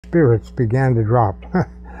spirits began to drop.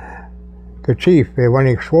 The chief, when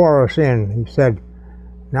he swore us in, he said,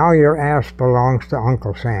 "Now your ass belongs to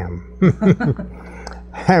Uncle Sam."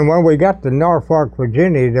 And when we got to Norfolk,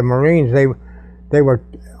 Virginia, the Marines, they were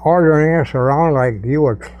ordering us around like you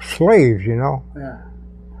were slaves, you know. Yeah.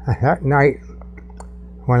 That night,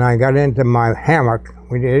 when I got into my hammock,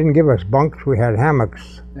 they didn't give us bunks, we had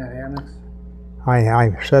hammocks. Yeah, hammocks.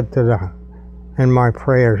 I said in my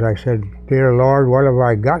prayers, I said, "Dear Lord, what have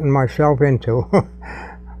I gotten myself into?"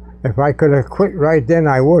 If I could have quit right then,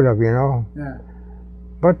 I would have, you know. Yeah.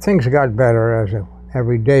 But things got better as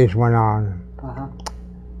every days went on. Uh-huh.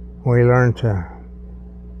 We learned to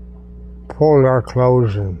fold our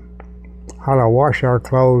clothes and how to wash our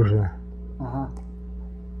clothes. Uh-huh.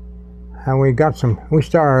 And we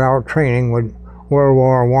started out training with World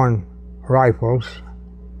War I rifles.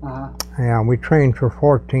 Uh-huh. Yeah, we trained for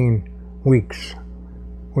 14 weeks.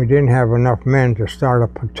 We didn't have enough men to start a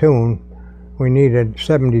platoon. We needed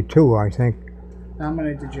 72, I think. How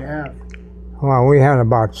many did you have? Well, we had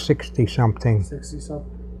about 60-something. 60-something?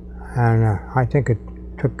 And I think it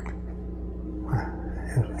took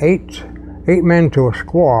eight men to a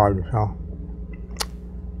squad, so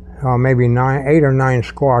maybe 8 or 9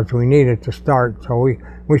 squads we needed to start. So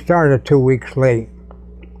we started 2 weeks late.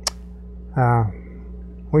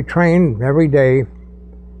 We trained every day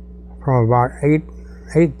from about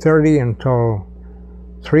 8:30 until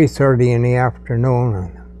 3:30 in the afternoon,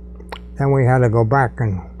 and then we had to go back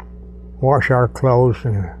and wash our clothes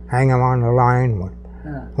and hang them on the line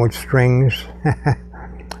with strings.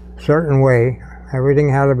 Certain way. Everything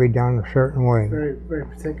had to be done a certain way. Very, very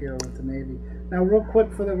particular with the Navy. Now, real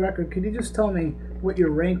quick for the record, could you just tell me what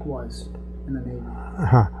your rank was in the Navy?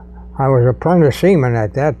 I was apprentice seaman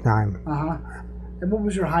at that time. Uh-huh. And what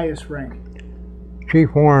was your highest rank?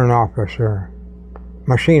 Chief Warrant Officer,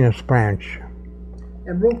 Machinist Branch.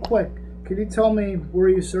 And real quick, could you tell me where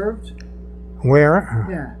you served? Where?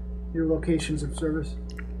 Yeah, your locations of service.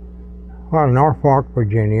 Well, Norfolk,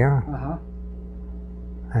 Virginia. Uh-huh.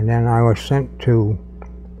 And then I was sent to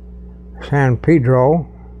San Pedro,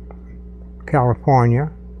 California,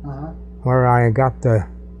 where I got the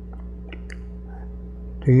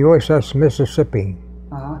USS Mississippi.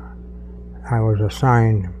 I was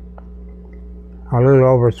assigned a little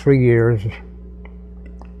over 3 years.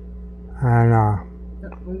 And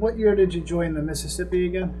what year did you join the Mississippi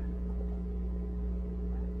again?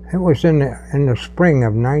 it was in the spring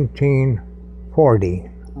of 1940.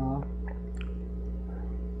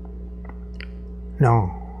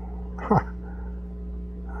 No.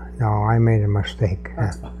 No, I made a mistake.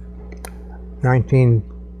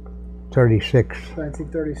 1936.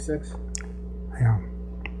 1936. Yeah.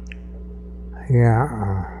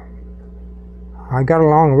 Yeah. I got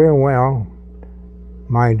along real well.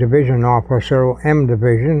 My division officer, M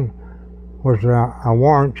Division, was a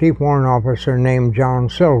chief warrant officer named John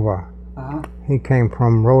Silva. He came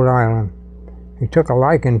from Rhode Island. He took a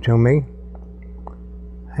liking to me,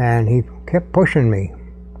 and he kept pushing me.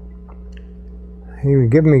 He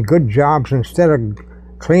would give me good jobs. Instead of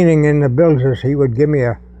cleaning in the buildings, he would give me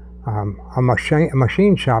a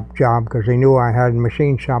machine shop job, because he knew I had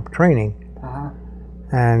machine shop training.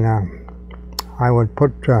 And I would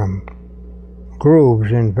put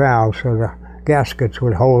grooves in valves so the gaskets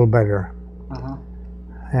would hold better.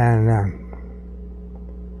 And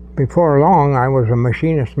before long, I was a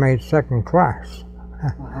machinist mate second class.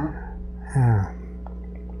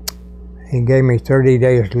 He gave me 30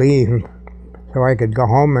 days leave so I could go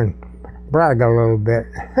home and brag a little bit.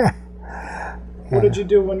 What did you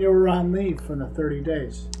do when you were on leave for the 30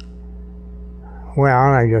 days? Well,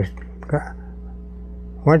 I just got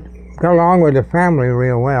along with the family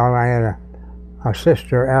real well. I had a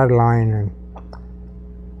sister, Adeline, and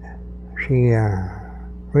she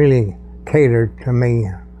really catered to me.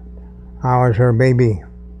 I was her baby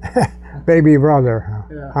brother.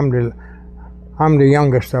 Yeah. I'm the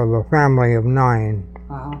youngest of a family of 9.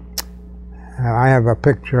 I have a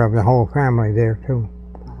picture of the whole family there too.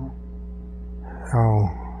 So,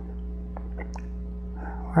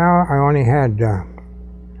 well, I only had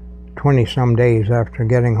 20-some days after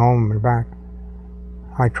getting home and back.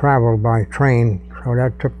 I traveled by train, so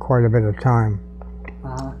that took quite a bit of time.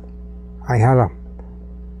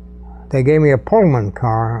 They gave me a Pullman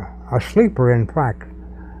car, a sleeper in fact.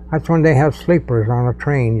 That's when they have sleepers on a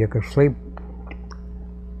train. You could sleep.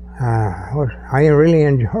 I really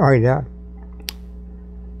enjoyed that.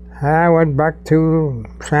 I went back to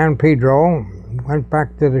San Pedro, went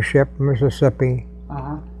back to the ship, Mississippi.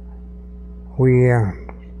 We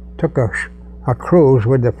took a cruise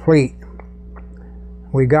with the fleet.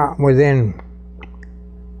 We got within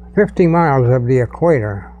 50 miles of the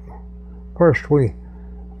equator first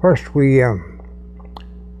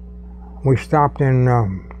we stopped in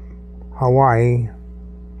Hawaii,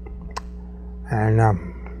 and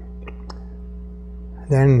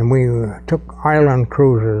then we took island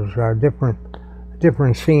cruises,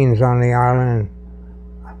 different scenes on the island.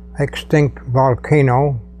 Extinct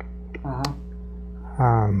volcano.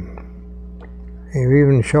 He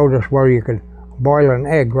even showed us where you could boil an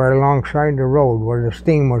egg right alongside the road where the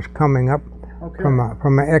steam was coming up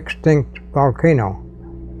from an extinct volcano.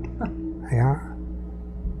 Yeah.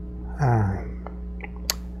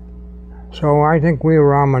 So I think we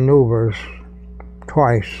were on maneuvers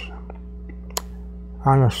twice.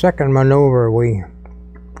 On the second maneuver, we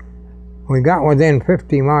got within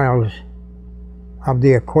 50 miles of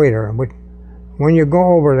the equator. But when you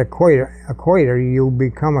go over the equator, you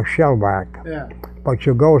become a shellback. Yeah. But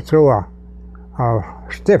you go through a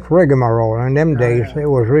stiff rigmarole. In them days, it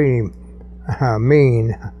was really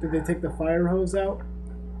mean. Did they take the fire hose out?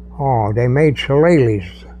 Oh, they made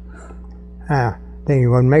shillelaghs. They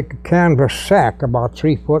would make a canvas sack about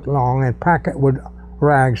 3 foot long and pack it with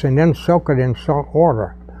rags and then soak it in salt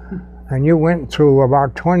water. And you went through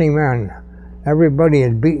about 20 men. Everybody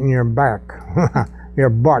had beaten your back, your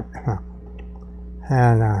butt.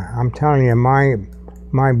 And I'm telling you, my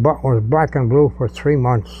butt was black and blue for 3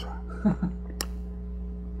 months.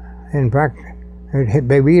 In fact,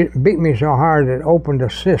 they beat me so hard it opened a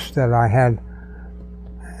cyst that I had.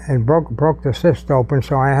 It broke the cyst open,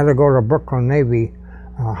 so I had to go to Brooklyn Navy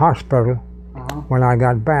Hospital when I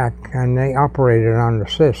got back, and they operated on the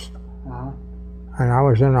cyst. And I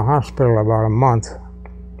was in the hospital about a month,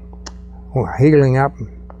 healing up.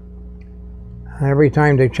 And every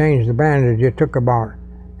time they changed the bandage, it took about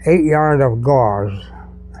 8 yards of gauze.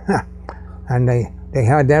 And they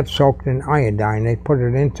had that soaked in iodine. They put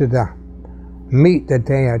it into the meat that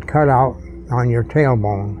they had cut out on your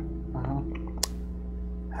tailbone.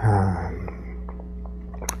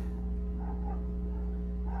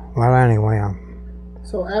 Well, anyway.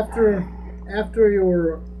 So after you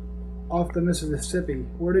were off the Mississippi,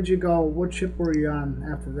 where did you go? What ship were you on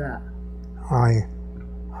after that? I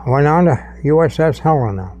went on to USS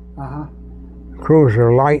Helena,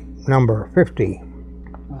 cruiser light number 50,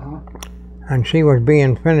 and she was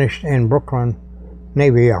being finished in Brooklyn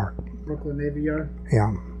Navy Yard. Brooklyn Navy Yard?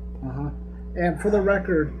 Yeah. And for the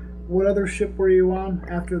record, what other ship were you on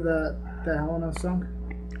after the Helena sunk?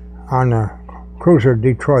 On the cruiser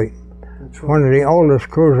Detroit, one of the oldest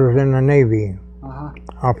cruisers in the Navy,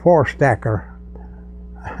 a 4-stacker.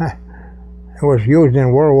 It was used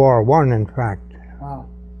in World War I, in fact. Wow.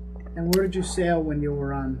 And where did you sail when you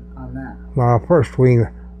were on that? Well, first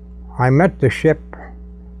I met the ship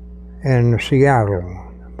in Seattle,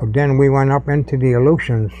 but then we went up into the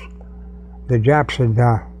Aleutians. The Japs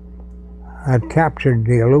had captured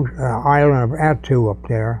the island of Attu up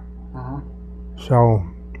there. So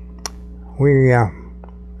we,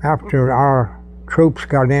 after our troops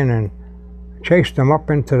got in and chased them up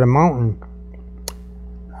into the mountain,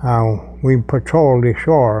 we patrolled the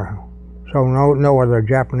shore, so no other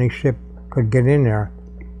Japanese ship could get in there.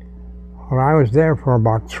 Well, I was there for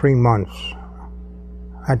about 3 months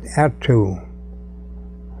at Attu.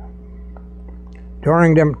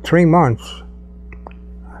 During them 3 months,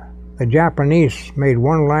 the Japanese made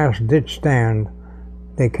one last ditch stand.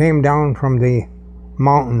 They came down from the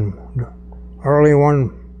mountain, early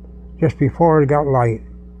one, just before it got light,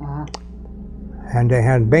 and they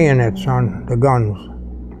had bayonets on the guns.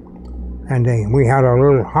 And we had a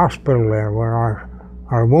little hospital there where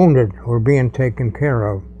our wounded were being taken care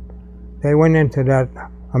of. They went into that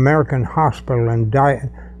American hospital and died.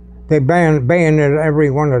 They bayoneted every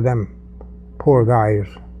one of them poor guys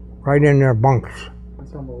right in their bunks.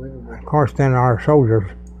 That's unbelievable. Of course, then our soldiers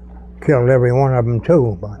killed every one of them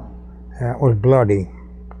too, but that was bloody.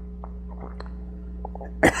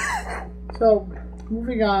 So,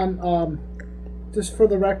 moving on, just for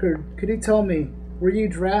the record, could you tell me, were you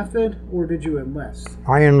drafted or did you enlist?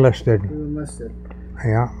 I enlisted. You enlisted.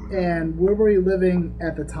 Yeah. And where were you living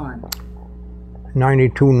at the time?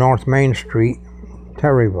 92 North Main Street,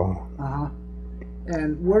 Terryville.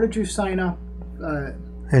 And where did you sign up?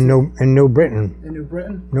 In New Britain. In New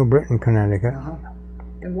Britain? New Britain, Connecticut.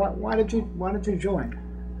 And why did you join?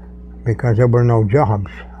 Because there were no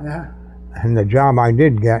jobs. Yeah. And the job I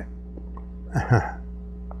did get,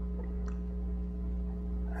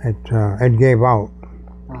 it gave out.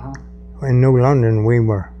 In New London,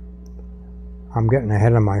 I'm getting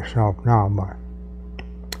ahead of myself now, but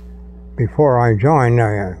before I joined,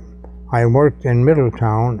 I worked in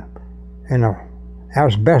Middletown in a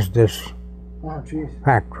asbestos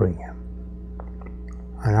factory.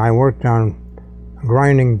 And I worked on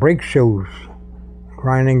grinding brake shoes,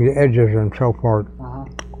 grinding the edges and so forth.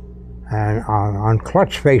 And on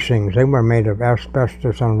clutch facings, they were made of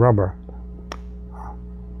asbestos and rubber.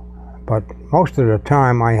 But most of the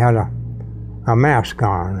time I had a mask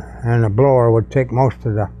on, and the blower would take most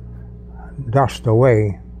of the dust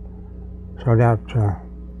away. So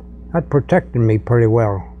that protected me pretty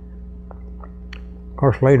well. Of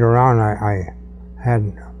course, later on I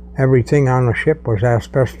had everything on the ship was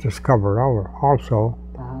asbestos covered also.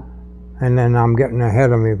 And then I'm getting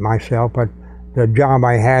ahead of myself, but the job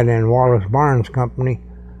I had in Wallace Barnes Company,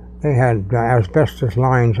 they had asbestos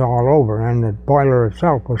lines all over, and the boiler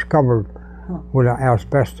itself was covered with an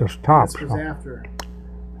asbestos top. This was after.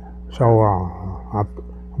 So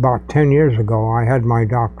about 10 years ago, I had my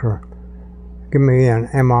doctor give me an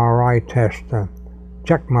MRI test to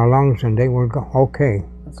check my lungs, and they were okay.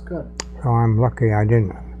 That's good. So I'm lucky I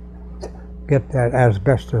didn't get that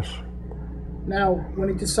asbestos. Now, when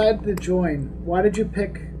you decided to join, why did you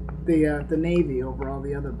pick the Navy over all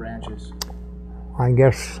the other branches? I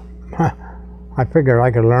guess I figured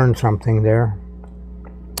I could learn something there.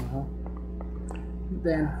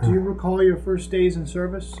 Then, do you recall your first days in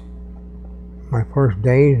service? My first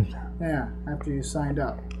days? Yeah, after you signed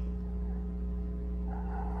up.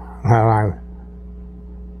 Well,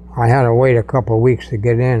 I had to wait a couple of weeks to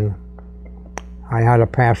get in. I had to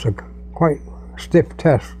pass a quite stiff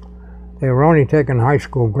test. They were only taking high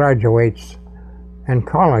school graduates and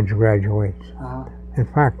college graduates. In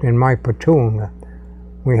fact, in my platoon,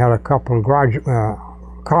 we had a couple of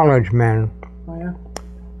college men. Oh,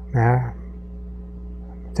 yeah?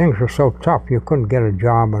 Things were so tough you couldn't get a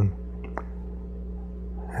job, and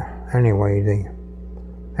anyway, the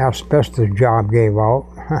asbestos job gave out.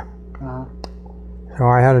 So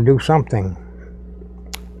I had to do something.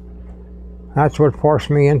 That's what forced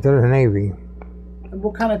me into the Navy. And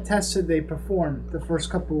what kind of tests did they perform the first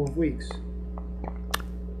couple of weeks?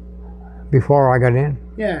 Before I got in?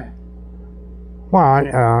 Yeah.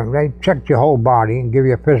 Well, they checked your whole body and give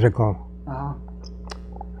you a physical.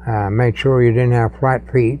 Made sure you didn't have flat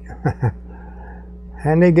feet.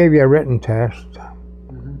 And they gave you a written test.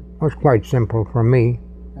 It was quite simple for me.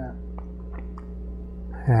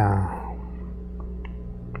 Yeah.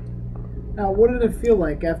 Now, what did it feel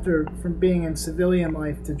like from being in civilian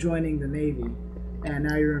life to joining the Navy, and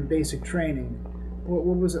now you're in basic training?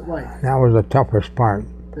 What was it like? That was the toughest part.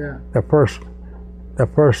 Yeah. The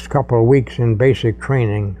first couple of weeks in basic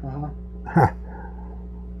training.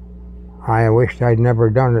 I wished I'd never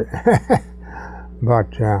done it.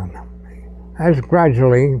 But as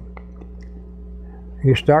gradually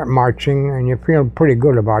you start marching and you feel pretty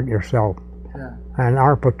good about yourself. Yeah. And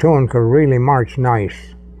our platoon could really march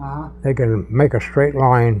nice. They could make a straight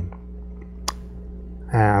line.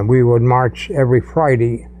 We would march every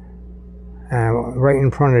Friday right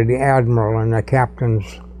in front of the admiral and the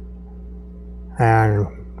captains. And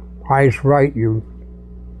eyes right, you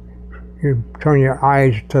turn your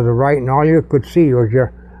eyes to the right, and all you could see was the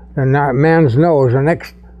man's nose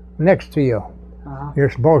next to you. You're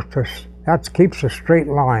supposed to, that keeps a straight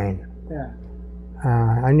line. Yeah.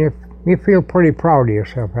 And you feel pretty proud of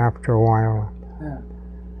yourself after a while.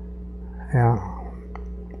 Yeah.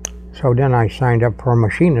 So then I signed up for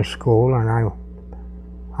machinist school, and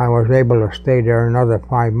I was able to stay there another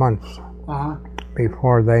 5 months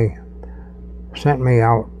before they sent me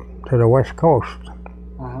out to the West Coast.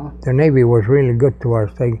 The Navy was really good to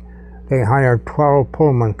us. They hired 12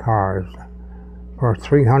 Pullman cars for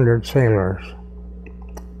 300 sailors.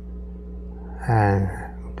 And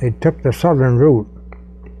they took the southern route.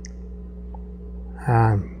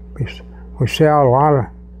 We saw a lot of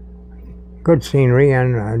good scenery,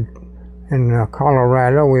 and in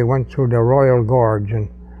Colorado we went through the Royal Gorge, and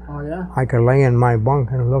I could lay in my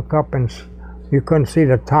bunk and look up, and you couldn't see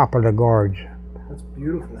the top of the gorge. That's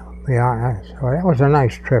beautiful. Yeah, so that was a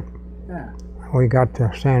nice trip. Yeah. We got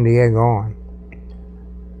to San Diego, and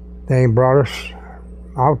they brought us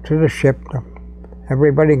out to the ship.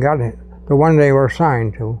 Everybody got it, the one they were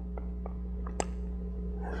assigned to.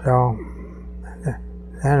 So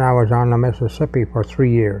then I was on the Mississippi for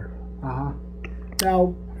 3 years.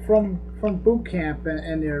 Now, from boot camp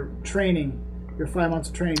and your training, your 5 months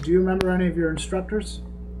of training, do you remember any of your instructors?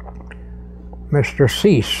 Mr.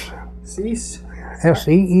 Cease. Cease?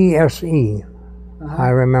 S-E-E-S-E. I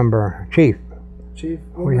remember. Chief. Chief?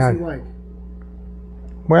 What was he like?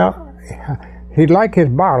 Well, he'd like his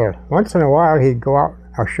bottle. Once in a while he'd go out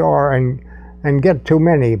ashore and get too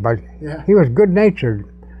many, but he was good-natured.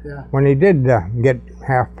 Yeah. When he did get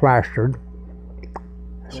half plastered.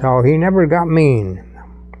 So he never got mean.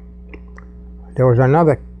 There was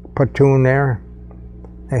another platoon there.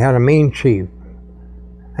 They had a mean chief.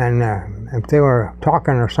 And if they were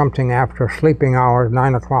talking or something after sleeping hours,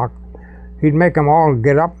 9 o'clock, he'd make them all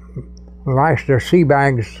get up, lash their sea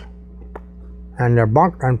bags and their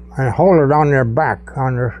bunk, and hold it on their back,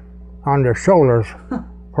 on their shoulders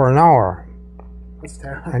for an hour. That's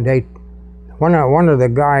terrible. And one of the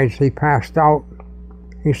guys, he passed out.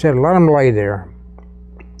 He said, "Let him lay there."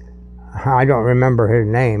 I don't remember his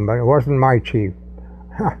name, but it wasn't my chief.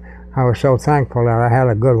 I was so thankful that I had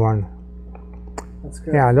a good one. That's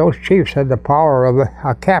good. Yeah, those chiefs had the power of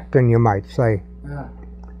a captain, you might say. Yeah.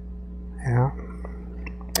 Yeah.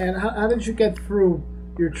 And how did you get through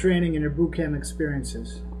your training and your boot camp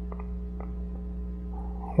experiences?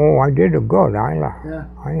 Oh, I did good. Yeah.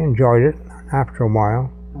 I enjoyed it after a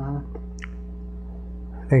while. Uh-huh.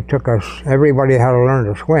 They took us, everybody had to learn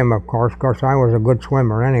to swim, of course. Of course, I was a good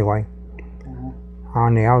swimmer anyway. Uh-huh.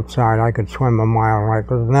 On the outside, I could swim a mile like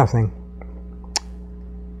it was nothing.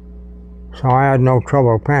 So I had no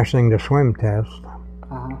trouble passing the swim test,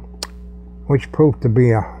 Uh-huh. which proved to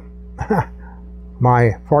be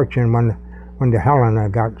my fortune when the Helena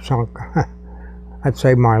got sunk. That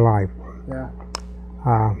saved my life. Yeah.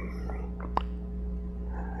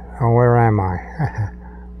 Oh, where am I?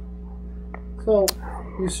 So,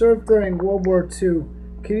 you served during World War II.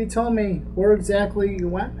 Can you tell me where exactly you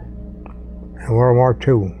went? World War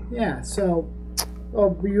II. Yeah, so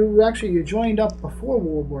you joined up before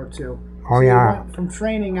World War II. Oh, so yeah. You went from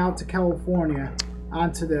training out to California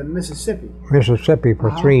onto the Mississippi. Mississippi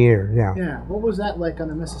for 3 years, yeah. Yeah, what was that like on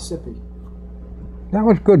the Mississippi? That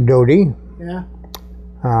was good duty. Yeah.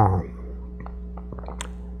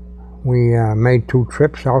 We made 2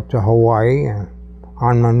 trips out to Hawaii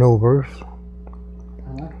on maneuvers.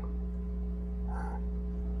 Uh-huh.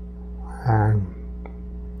 And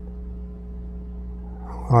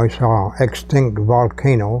I saw extinct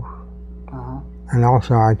volcanoes. Uh-huh. And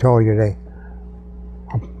also, I told you,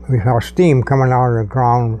 we saw steam coming out of the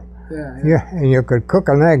ground. Yeah. And you could cook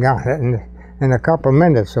an egg on it in a couple of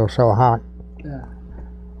minutes. It was so hot. Yeah.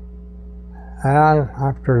 And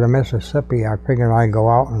after the Mississippi, I figured I'd go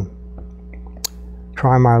out and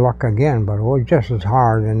try my luck again, but it was just as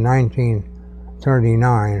hard in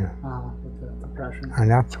 1939. With the Depression. And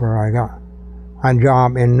that's where I got a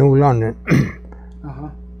job in New London. Uh-huh.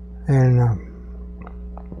 And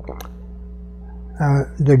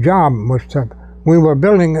the job was we were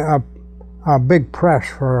building a big press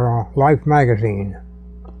for Life magazine.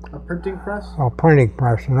 A printing press? A printing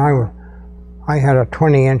press, and I had a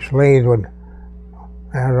 20-inch lathe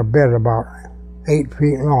had a bit about 8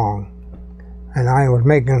 feet long, and I was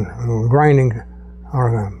grinding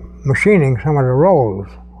or machining some of the rolls,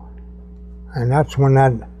 and that's when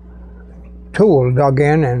that tool dug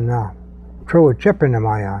in and threw a chip into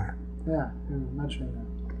my eye. Yeah, you were mentioning that.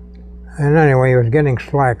 And anyway, it was getting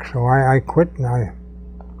slack, so I quit and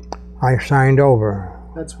I signed over.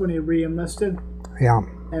 That's when you re-enlisted? Yeah.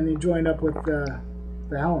 And you joined up with the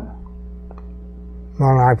Helena?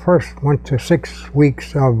 Well, I first went to 6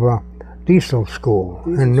 weeks of diesel school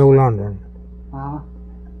in New London. Uh-huh.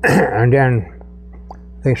 And then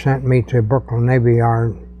they sent me to Brooklyn Navy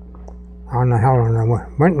Yard on the Helena.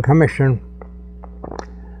 Went in commission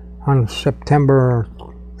on September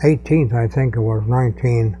 18th, I think it was,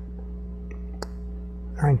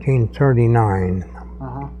 1939.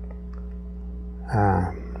 Uh-huh.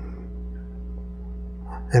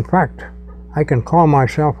 In fact, I can call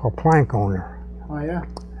myself a plank owner. Oh, yeah?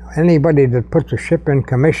 Anybody that puts a ship in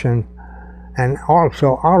commission and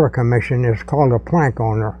also out of commission is called a plank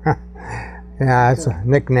owner. Yeah, that's a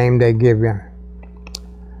nickname they give you.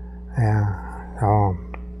 Yeah.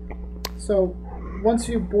 So, once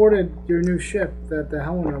you boarded your new ship, the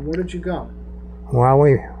Helena, where did you go? Well,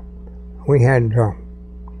 we had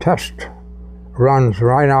test runs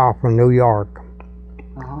right off of New York.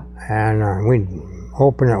 Uh-huh. And we'd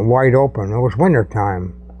open it wide open. It was winter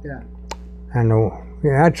time. Yeah. And we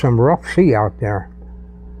had some rough sea out there.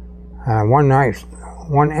 One night,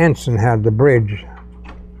 one ensign had the bridge.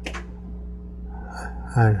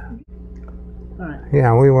 And Right.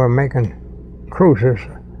 yeah, we were making cruises,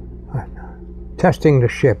 testing the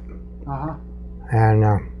ship. Uh-huh. And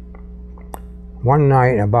one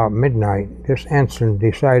night, about midnight, this ensign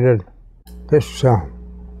decided, this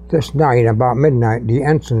night, about midnight, the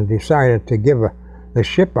ensign decided to give the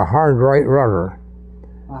ship a hard right rudder.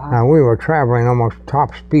 Uh-huh. Now, we were traveling almost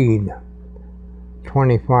top speed,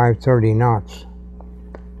 25, 30 knots.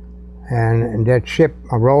 And that ship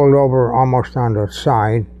rolled over almost on the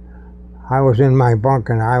side. I was in my bunk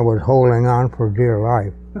and I was holding on for dear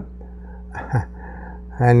life.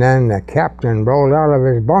 And then the captain rolled out of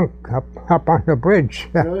his bunk up on the bridge.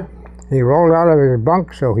 Really? He rolled out of his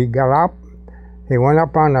bunk, so he got up. He went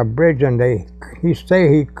up on the bridge and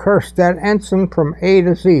he cursed that ensign from A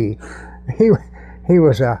to Z. He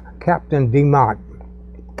was a Captain DeMott.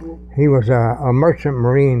 He was a merchant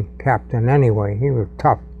marine captain anyway. He was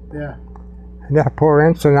tough. Yeah. And that poor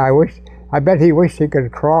ensign, I bet he wished he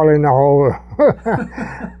could crawl in the hole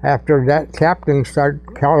after that captain started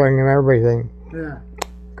calling him everything. Yeah.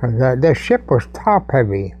 Because the ship was top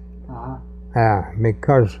heavy.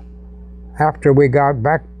 Because after we got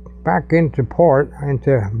back into port,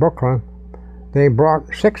 into Brooklyn, they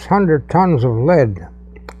brought 600 tons of lead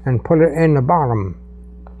and put it in the bottom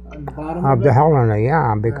of the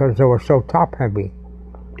Helena, because it was so top heavy.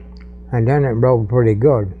 And then it rode pretty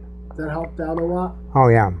good. That helped out a lot? Oh,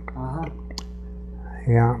 yeah.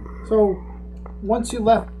 Yeah. So, once you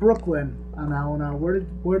left Brooklyn on Helena,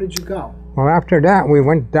 where did you go? Well, after that, we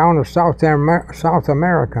went down to South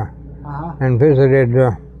America and visited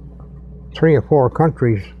 3 or 4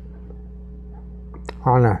 countries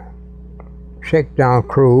on a shakedown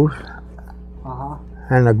cruise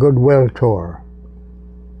and a goodwill tour.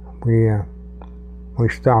 We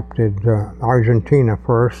stopped at Argentina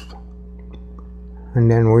first, and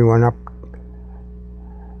then we went up.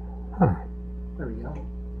 There we go.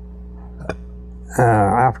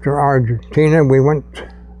 After Argentina, we went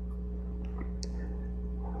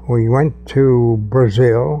to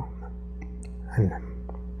Brazil,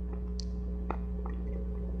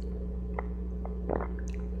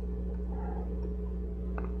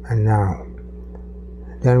 and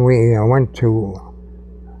then we went to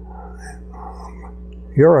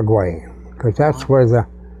Uruguay, because that's where the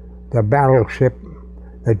battleship,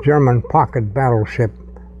 the German pocket battleship,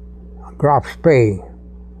 Graf Spee,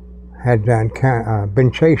 had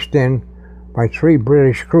been chased in by 3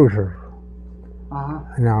 British cruisers.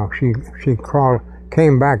 Now she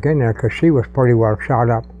came back in there because she was pretty well shot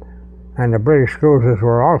up, and the British cruisers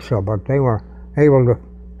were also, but they were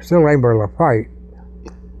still able to fight.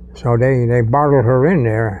 So they bottled her in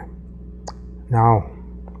there. Now,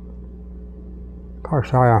 of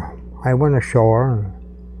course, I went ashore.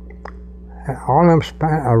 And all them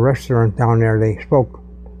restaurants down there, they spoke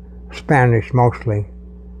Spanish mostly.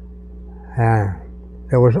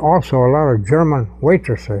 There was also a lot of German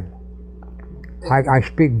waitresses. I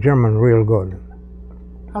speak German real good.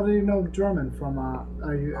 How do you know German from?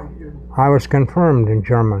 I was confirmed in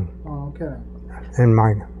German. Oh, okay. In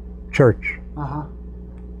my church.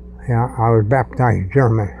 Yeah, I was baptized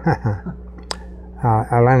German.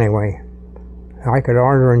 Anyway, I could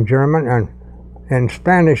order in German, and in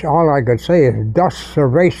Spanish, all I could say is dos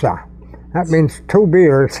cerveza. That means 2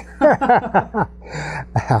 beers.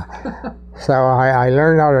 So I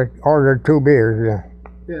learned how to order 2 beers.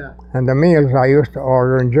 Yeah. And the meals I used to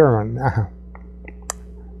order in German.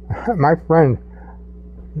 My friend,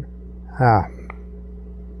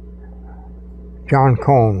 John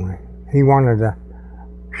Cohn, he wanted to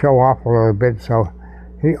show off a little bit, so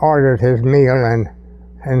he ordered his meal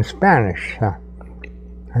in Spanish.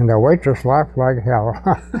 And the waitress laughed like hell.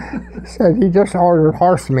 Said he just ordered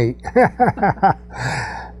horse meat.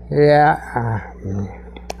 Yeah.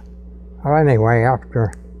 Well, anyway,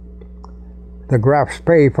 after the Graf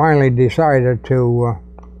Spee finally decided to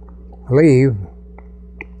leave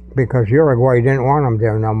because Uruguay didn't want them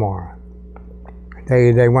there no more.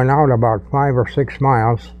 They went out about 5 or 6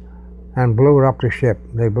 miles and blew up the ship.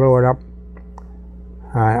 They blew it up.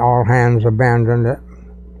 All hands abandoned it.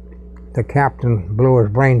 The captain blew his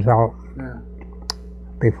brains out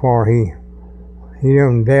before he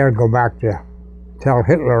didn't dare go back to tell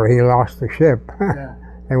Hitler he lost the ship.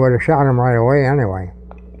 They would have shot him right away anyway.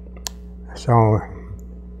 So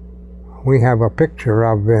we have a picture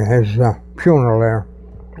of his funeral there.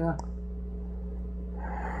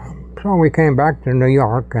 So we came back to New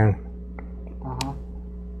York and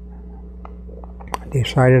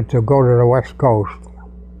decided to go to the West Coast.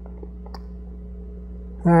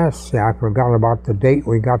 Let's see, I forgot about the date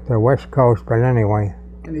we got to the West Coast, but anyway.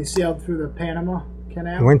 And you sailed through the Panama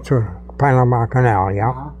Canal? Went through Panama Canal,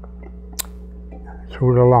 yeah.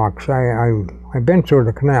 Through the locks. I've been through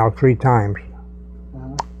the canal 3 times.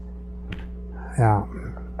 Yeah.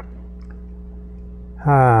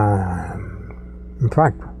 In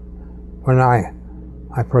fact, when I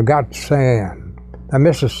forgot to say, the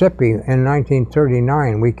Mississippi in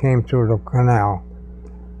 1939, we came through the canal,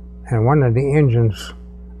 and one of the engines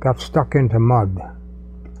got stuck into mud.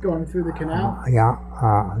 Going through the canal?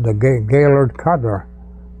 The Gaylord cutter,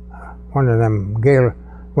 one of them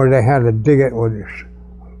where they had to dig it with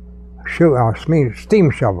steam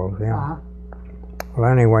shovels. Well,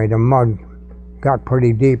 anyway, the mud got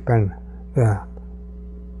pretty deep, and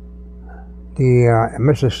the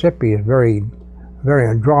Mississippi is very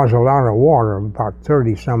it draws a lot of water, about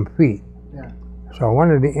 30-some feet. Yeah. So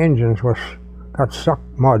one of the engines got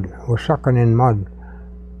sucking in mud.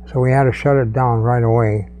 So we had to shut it down right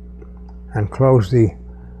away and close the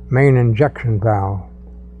main injection valve.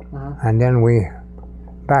 And then we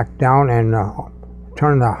backed down and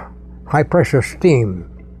turned the high pressure steam,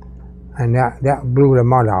 and that blew the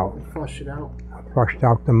mud out. Flushed it out. Flushed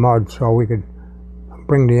out the mud so we could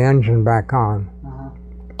bring the engine back on.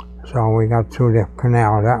 So we got through the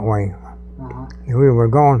canal that way. We were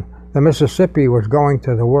going, the Mississippi was going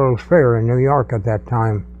to the World's Fair in New York at that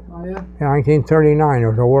time. Oh yeah? In 1939, it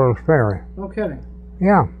was a World's Fair. No kidding.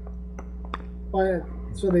 Yeah.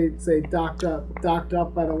 So they docked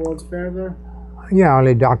up by the World's Fair there? Yeah,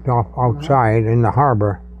 they docked off outside in the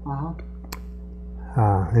harbor.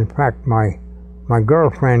 In fact, my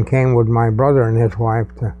girlfriend came with my brother and his wife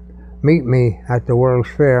to meet me at the World's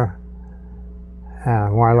Fair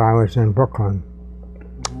while I was in Brooklyn.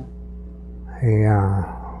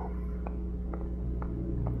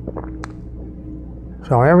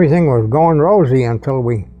 So everything was going rosy until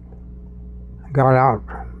we got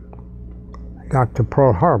to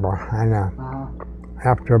Pearl Harbor, and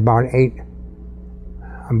after about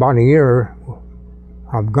a year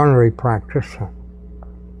of gunnery practice,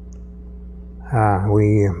 of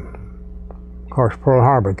course, Pearl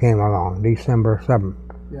Harbor came along, December 7th.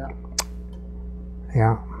 Yeah.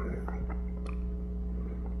 Yeah.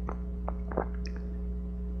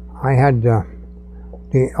 I had the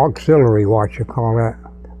auxiliary watch, you call that,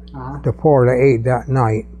 to 4 to 8 that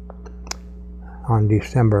night on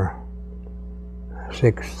December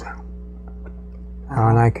 6th.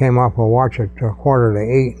 And I came up a watch at 4 to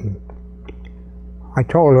 8, and I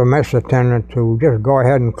told the mess attendant to just go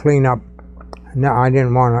ahead and clean up. No, I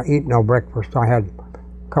didn't want to eat no breakfast. I had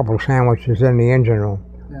a couple of sandwiches in the engine room.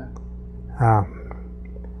 Yeah.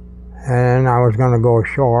 And I was going to go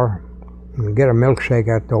ashore and get a milkshake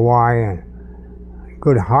at the Y and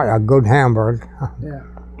a good hamburger. Yeah.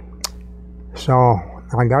 So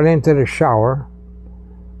I got into the shower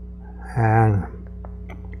and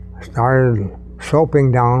started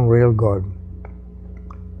soaping down real good.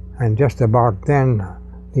 And just about then,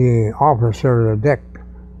 the officer of the deck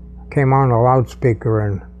came on the loudspeaker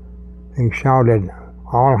and he shouted,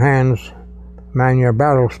 "All hands, man your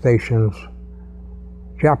battle stations.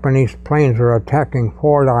 Japanese planes are attacking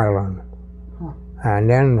Ford Island." And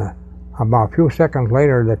then about a few seconds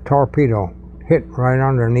later, the torpedo hit right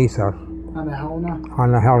underneath us. On the Helena?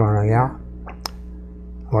 On the Helena, yeah.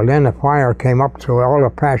 Well, then the fire came up through all the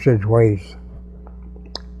passageways.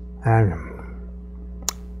 And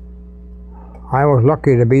I was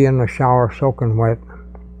lucky to be in the shower soaking wet.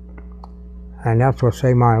 And that's what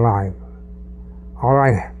saved my life. All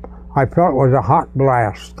I felt was a hot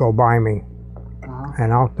blast go by me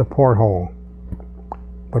and out the porthole.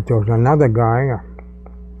 But there was another guy,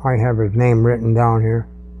 I have his name written down here.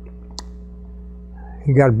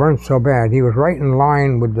 He got burnt so bad, he was right in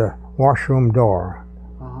line with the washroom door.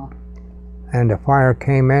 And the fire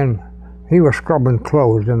came in, he was scrubbing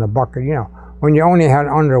clothes in the bucket. You know, when you only had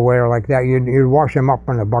underwear like that, you'd wash them up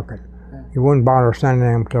in the bucket. You wouldn't bother sending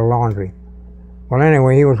them to the laundry. Well,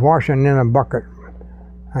 anyway, he was washing in a bucket.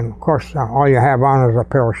 And of course, all you have on is a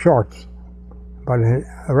pair of shorts. But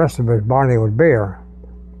the rest of his body was bare.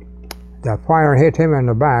 The fire hit him in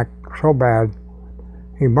the back so bad,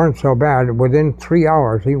 he burned so bad, within 3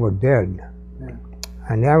 hours he was dead. Yeah.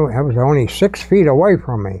 And that was only 6 feet away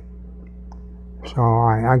from me. So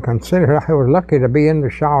I consider I was lucky to be in the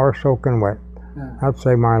shower soaking wet. Yeah. That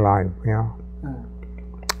saved my life, yeah.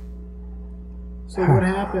 So what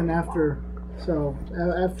happened after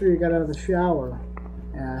you got out of the shower,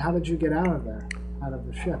 how did you get out of there, out of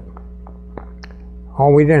the ship?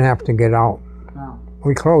 Oh, we didn't have to get out. No.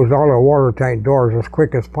 We closed all the watertight doors as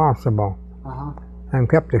quick as possible and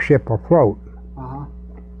kept the ship afloat.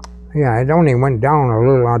 Yeah, it only went down a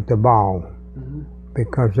little at the bow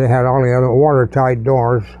because they had all the other watertight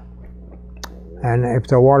doors, and if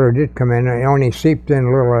the water did come in, it only seeped in a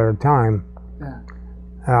little at a time.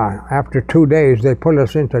 Yeah. After 2 days, they put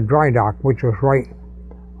us into dry dock, which was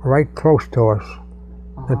right close to us.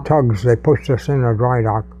 The tugs, they pushed us in the dry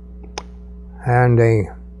dock, and they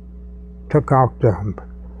took out the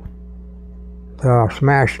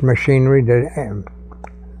smashed machinery,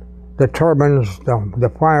 the turbines, the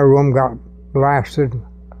fire room got blasted.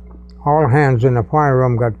 All hands in the fire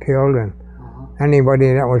room got killed, and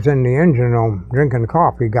anybody that was in the engine room drinking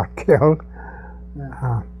coffee got killed.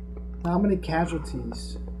 Yeah. How many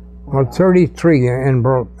casualties? Well, 33 in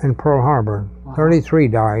Pearl Harbor. 33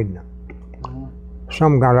 died.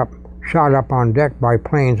 Some got shot up on deck by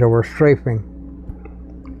planes that were strafing.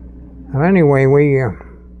 And anyway, we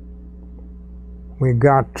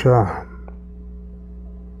got the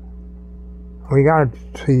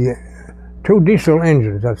two diesel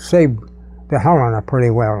engines that saved the Helena pretty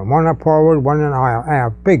well. One up forward, one in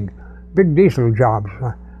aft. Big diesel jobs.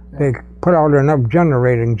 They put out enough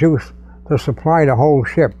generating juice to supply the whole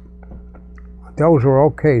ship. Those were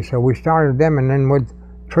okay, so we started them, and then with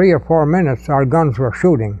 3 or 4 minutes, our guns were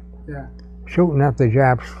shooting at the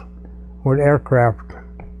Japs with aircraft.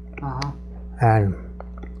 And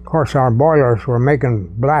of course, our boilers were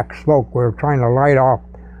making black smoke. We were trying to light off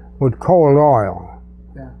with cold oil.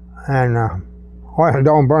 And oil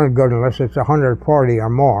don't burn good unless it's 140 or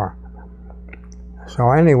more.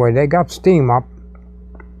 So anyway, they got steam up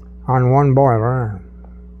on one boiler,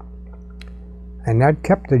 and that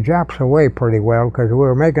kept the Japs away pretty well, because we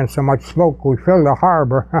were making so much smoke. We filled the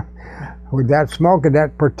harbor with that smoke, and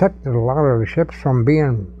that protected a lot of the ships from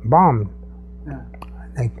being bombed.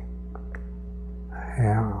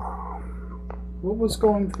 What was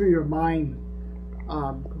going through your mind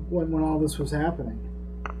when all this was happening?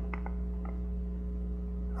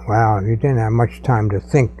 Well, you didn't have much time to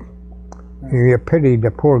think. You pitied the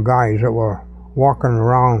poor guys that were walking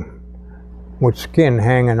around with skin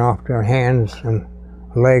hanging off their hands and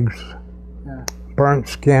legs, burnt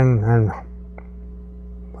skin, and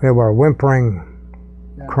they were whimpering,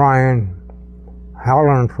 crying,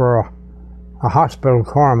 howling for a hospital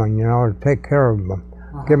corpsman, to take care of them,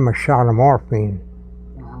 give them a shot of morphine.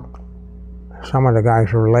 Some of the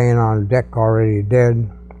guys were laying on deck already dead,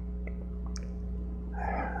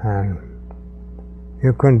 and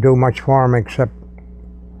you couldn't do much for them except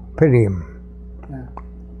pity them.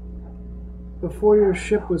 Before your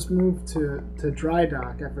ship was moved to dry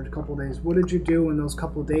dock after a couple of days, what did you do in those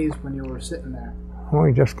couple of days when you were sitting there?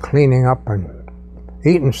 We just cleaning up and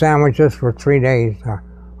eating sandwiches for 3 days.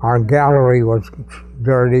 Our gallery was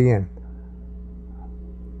dirty, and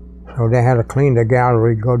so they had to clean the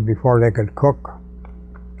gallery good before they could cook.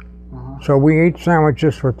 So we ate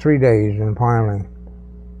sandwiches for 3 days, and finally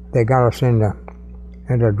they got us into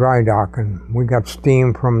dry dock, and we got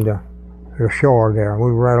steam from the shore there.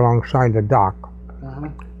 We were right alongside the dock,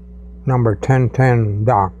 number 1010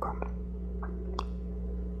 dock.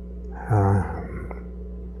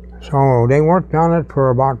 So they worked on it for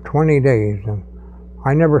about 20 days, and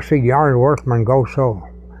I never see yard workmen go so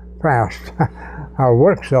fast, or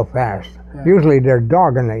work so fast. Usually they're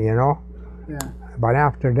dogging it, But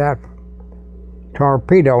after that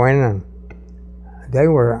torpedo in, and they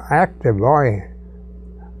were active, boy.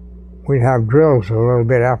 We'd have drills a little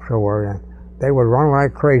bit afterward, and they would run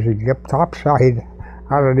like crazy, get topside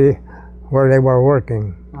out of where they were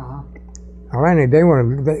working. Well, anyway,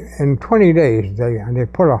 in 20 days, they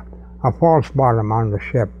put a false bottom on the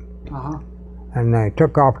ship, and they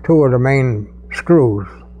took off 2 of the main screws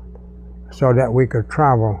so that we could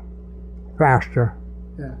travel faster.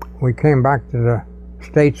 We came back to the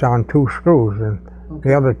States on 2 screws, and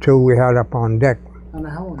the other 2 we had up on deck. On the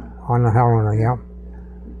Helena? On the Helena, yeah.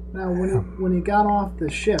 Now, when you got off the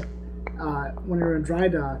ship, when you were in dry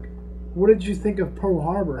dock, what did you think of Pearl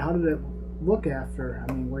Harbor? How did it look after?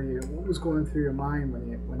 I mean, what was going through your mind when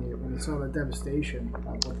you saw the devastation of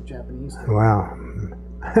what the Japanese did? Well,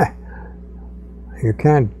 you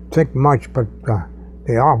can't think much, but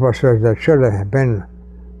the officers that should have been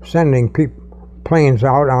sending planes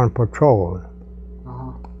out on patrol.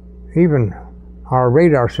 Even our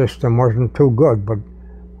radar system wasn't too good, but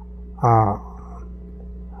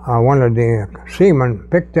one of the seamen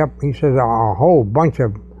picked up, he says, a whole bunch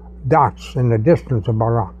of dots in the distance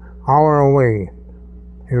about an hour away.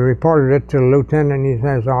 He reported it to the lieutenant, and he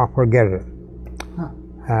says, "Oh, forget it."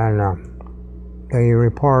 And they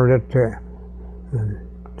reported it to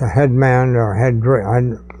the head man, or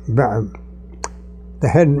the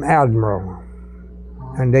head admiral,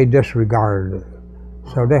 and they disregarded it.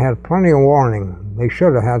 So they had plenty of warning. They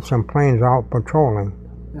should have had some planes out patrolling.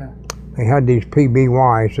 They had these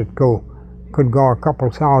PBYs that could go a couple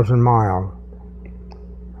thousand miles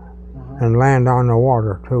and land on the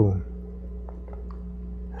water too.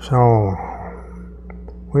 So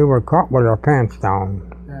we were caught with our pants down.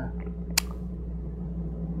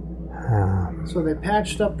 So they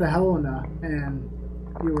patched up the Helena, and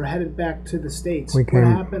you were headed back to the States. What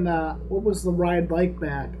happened? What was the ride like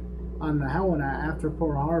back on the Helena after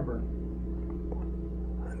Pearl Harbor?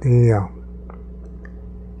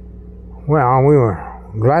 Well, we were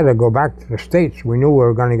glad to go back to the States. We knew we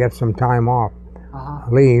were going to get some time off,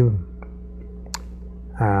 leave.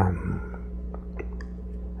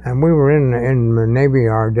 And we were in the Navy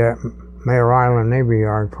Yard, Mare Island Navy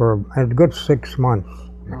Yard, for a good 6 months.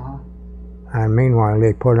 And meanwhile,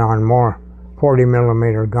 they put on more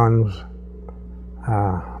 40mm guns.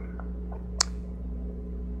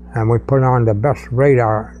 And we put on the best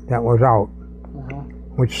radar that was out,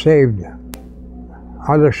 which saved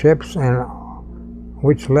other ships and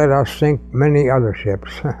which let us sink many other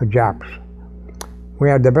ships, Japs. We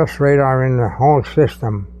had the best radar in the whole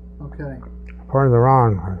system. Okay. Further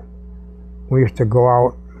on, we used to go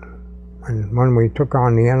out, and when we took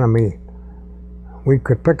on the enemy, we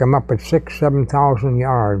could pick them up at 6,000 to 7,000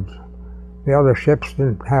 yards. The other ships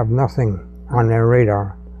didn't have nothing on their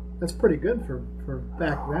radar. That's pretty good for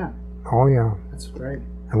back then. Oh yeah. That's great.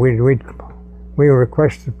 And we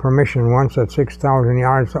requested permission once at 6,000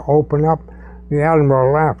 yards to open up. The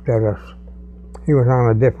admiral laughed at us. He was on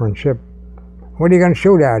a different ship. "What are you going to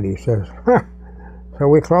shoot at?" he says. So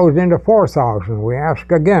we closed into 4,000. We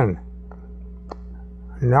asked again.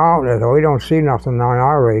 No, we don't see nothing on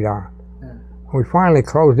our radar. Yeah. We finally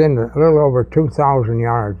closed in a little over 2,000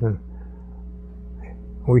 yards, and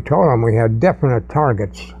we told him we had definite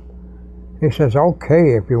targets. He says,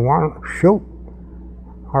 "Okay, if you want to shoot."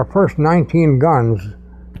 Our first 19 guns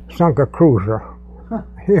sunk a cruiser. Huh.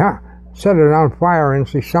 Yeah, set it on fire and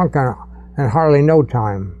she sunk in hardly no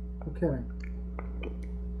time. Okay.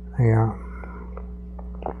 Yeah.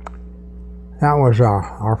 That was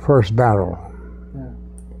our first battle. Yeah.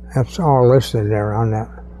 That's all listed there on that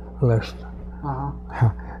list. Uh-huh.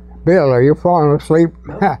 Bill, are you falling asleep?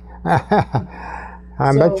 Nope.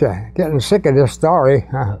 I bet you're getting sick of this story.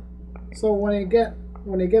 So when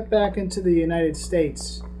you get back into the United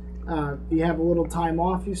States, you have a little time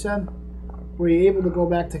off, you said? Were you able to go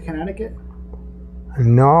back to Connecticut?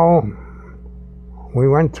 No. We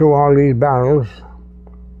went through all these battles.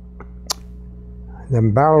 The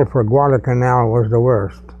battle for Guadalcanal was the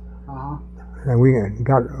worst. Uh-huh. And we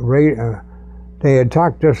got they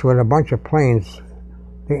attacked us with a bunch of planes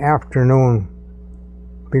the afternoon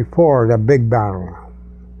before the big battle.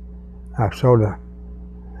 So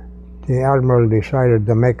the admiral decided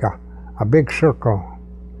to make a big circle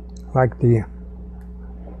like the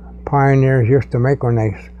pioneers used to make when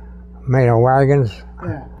they made our wagons.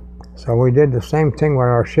 Yeah. So we did the same thing with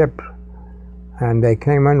our ships, and they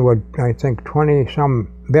came in with, I think, 20-some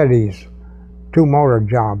Bettys, 2 motor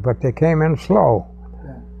jobs, but they came in slow.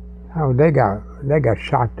 Yeah. Oh, they got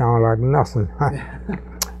shot down like nothing. Yeah.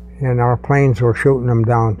 And our planes were shooting them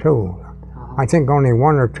down too. Uh-huh. I think only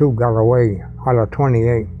 1 or 2 got away out of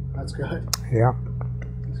 28. That's good. Yeah.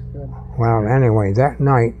 That's good. Well, anyway, that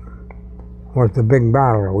night was the big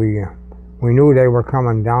battle. We knew they were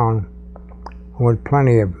coming down with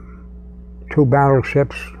plenty of 2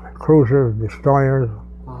 battleships, cruisers, destroyers,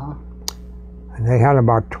 Uh-huh. and they had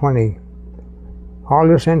about 20. All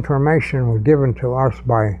this information was given to us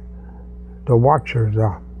by the watchers.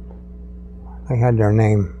 They had their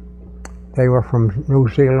name. They were from New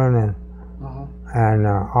Zealand and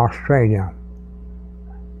Australia.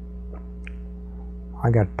 I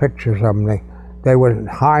got pictures of them. They would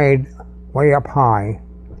hide way up high,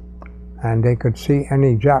 and they could see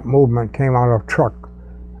any Jap movement came out of Truk.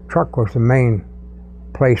 Truk was the main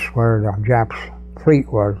place where the Japs' fleet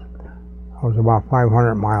was. It was about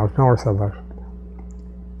 500 miles north of us.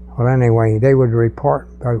 Well, anyway, they would report,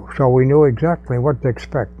 so we knew exactly what to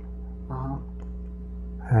expect. Uh-huh.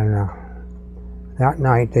 And that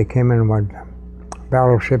night they came in with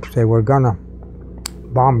battleships. They were gonna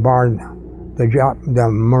bombard the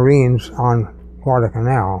Marines on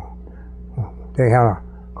Guadalcanal. They had,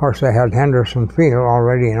 of course, they had Henderson Field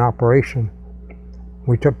already in operation.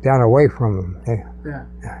 We took that away from them.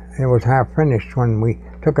 It was half finished when we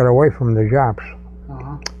took it away from the Japs.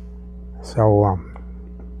 Uh-huh. So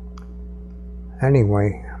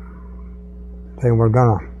anyway, they were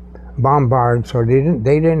gonna bombard. So they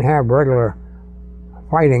didn't have regular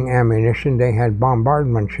fighting ammunition. They had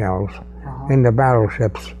bombardment shells in the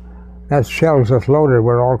battleships. That's shells that's loaded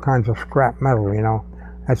with all kinds of scrap metal, you know.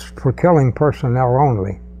 That's for killing personnel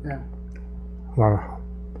only. Yeah. Well,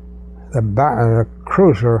 the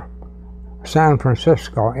cruiser, San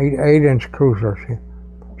Francisco, 8-inch cruiser,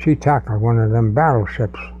 she tackled one of them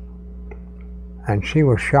battleships. And she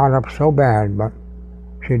was shot up so bad, but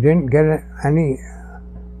she didn't get any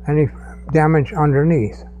damage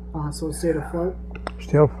underneath. So it stayed afloat?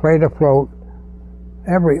 Still stayed afloat.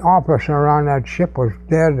 Every officer on that ship was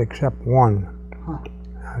dead except one. Huh.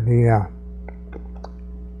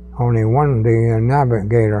 Only one, the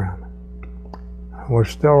navigator, was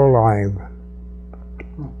still alive.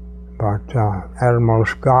 Huh. But Admiral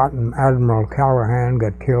Scott and Admiral Callahan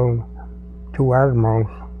got killed, 2 admirals.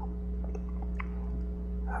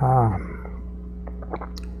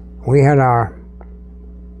 We had our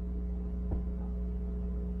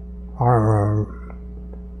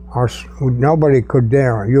nobody could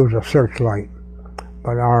dare use a searchlight,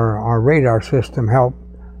 but our radar system helped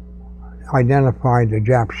identify the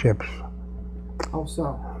Jap ships. How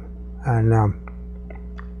so? And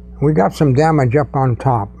we got some damage up on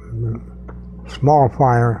top, small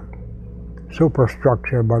fire,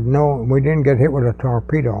 superstructure, but no, we didn't get hit with a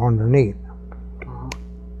torpedo underneath.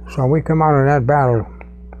 So we come out of that battle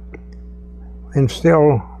in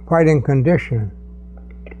still fighting condition.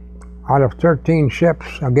 Out of 13 ships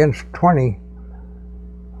against 20,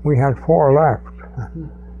 we had 4 left.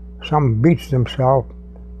 Some beached themselves.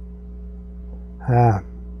 Of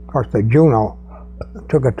course, the Juno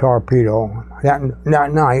took a torpedo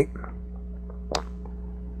that night.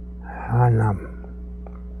 And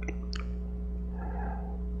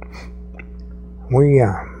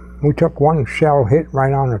we took one shell hit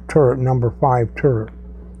right on the turret, number 5 turret.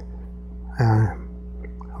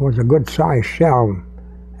 It was a good sized shell.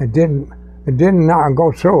 It didn't not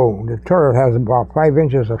go through. The turret has about 5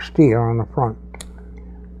 inches of steel on the front,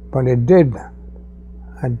 but it did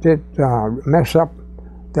mess up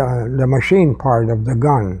the machine part of the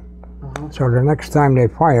gun. So the next time they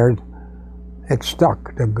fired, it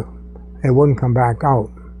stuck. It wouldn't come back out.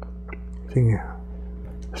 See,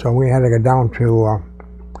 so we had to go down to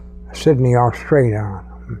Sydney, Australia,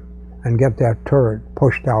 and get that turret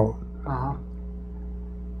pushed out.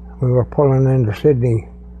 We were pulling into Sydney,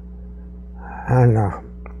 and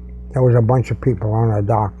there was a bunch of people on the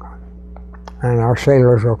dock, and our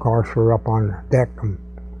sailors, of course, were up on the deck.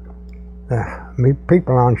 And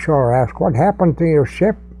people on shore asked, "What happened to your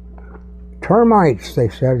ship?" "Termites," they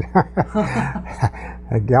said.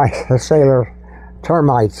 The sailor,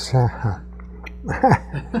 termites.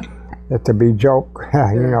 It's a big joke.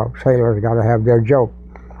 You know, sailors got to have their joke.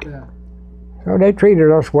 Yeah. So they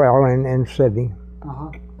treated us well in Sydney.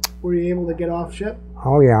 Were you able to get off ship?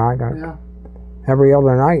 Oh yeah, I got every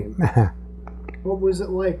other night. What was it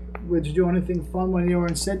like? Did you do anything fun when you were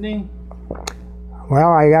in Sydney?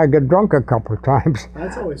 Well, I got drunk a couple of times.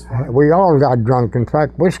 That's always fun. We all got drunk. In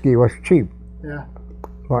fact, whiskey was cheap. Yeah.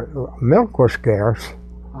 But milk was scarce.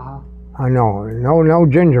 I know. No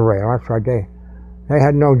ginger ale. That's right. They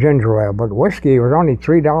had no ginger ale, but whiskey was only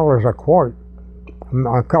 $3 a quart.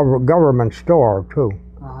 A government store too.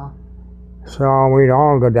 So we'd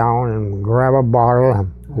all go down and grab a bottle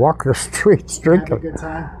and walk the streets drinking. Have a good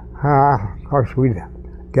time. Of course, we'd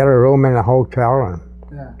get a room in a hotel, and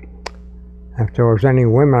if there was any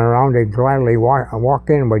women around, they'd gladly walk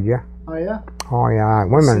in with you. Oh yeah? Oh yeah,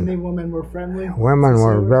 women. Sydney women were friendly? Women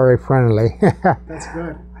were very friendly. That's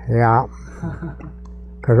good. Yeah.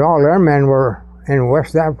 Because all their men were in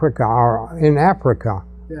West Africa, or in Africa,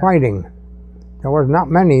 fighting. There was not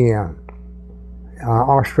many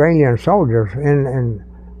Australian soldiers, and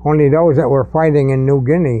only those that were fighting in New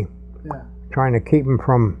Guinea, trying to keep them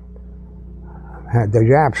from the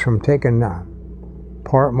Japs from taking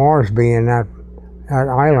Port Moresby and that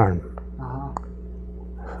island.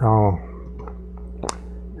 So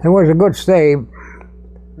it was a good stay.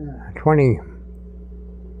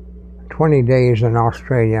 20 days in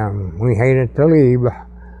Australia. We hated to leave.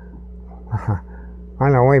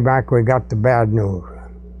 On the way back, we got the bad news.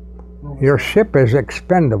 Your ship is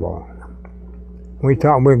expendable. We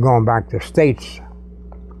thought we were going back to States.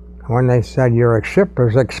 When they said your ship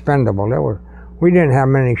is expendable, we didn't have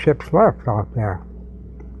many ships left out there.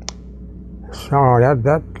 So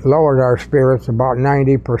that lowered our spirits about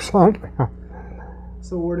 90%.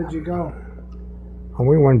 So where did you go?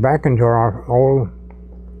 We went back into our old,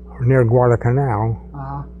 near Guadalcanal,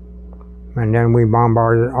 and then we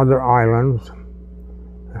bombarded other islands.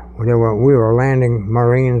 We were landing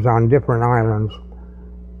Marines on different islands,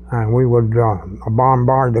 and we would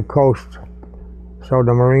bombard the coast so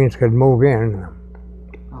the Marines could move in.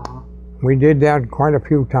 We did that quite a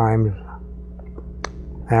few times.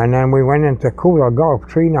 And then we went into Kula Gulf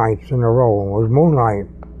 3 nights in a row. It was moonlight.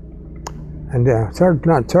 And the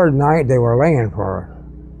third night they were laying for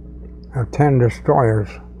us. 10 destroyers.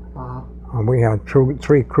 And we had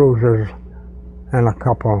 3 cruisers and a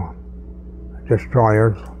couple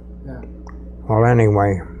destroyers. Well,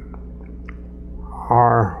 anyway,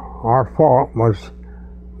 our fault was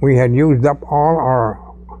we had used up all our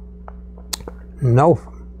no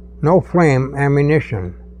flame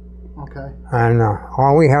ammunition. And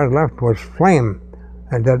all we had left was flame,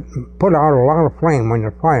 and that put out a lot of flame when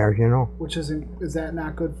it fires, you know. Which is that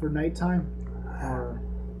not good for nighttime? Or?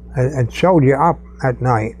 It showed you up at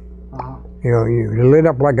night. You lit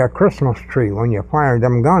up like a Christmas tree when you fired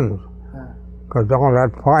them guns, because all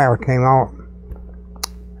that fire came out,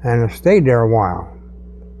 and it stayed there a while.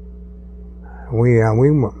 We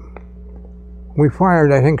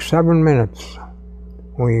fired, I think, 7 minutes.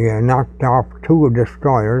 we knocked off 2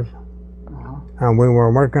 destroyers, and we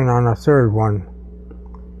were working on a 3rd one.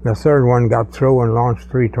 The 3rd one got through and launched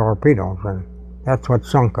 3 torpedoes, and that's what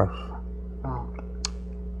sunk us.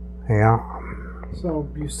 Yeah. So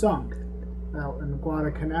you sunk out in the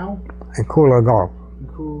Guadalcanal? In Kula Gulf. In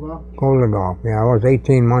Kula? Kula Gulf, yeah. It was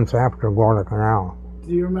 18 months after Guadalcanal.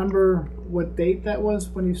 Do you remember what date that was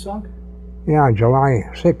when you sunk? Yeah, July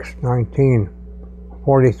 6,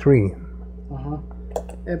 1943.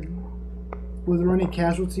 Were there any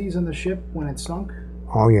casualties on the ship when it sunk?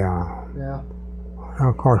 Oh, yeah. Yeah.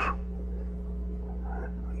 Of course,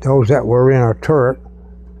 those that were in a turret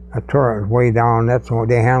was way down. That's what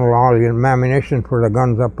they handle all the ammunition for the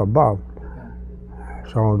guns up above.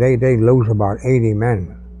 So they lose about 80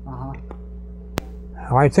 men.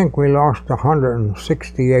 I think we lost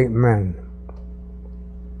 168 men.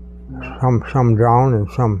 Some drowned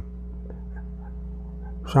and some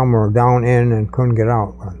were down in and couldn't get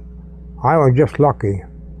out. But I was just lucky,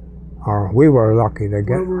 or we were lucky to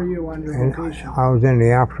get. Where were you on your location? I was in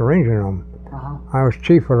the after engine room. I was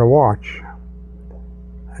chief of the watch,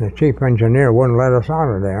 and the chief engineer wouldn't let us out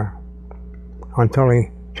of there until he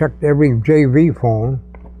checked every JV phone,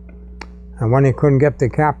 and when he couldn't get the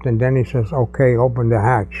captain, then he says, okay, open the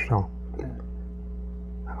hatch. So,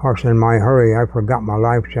 of course, in my hurry, I forgot my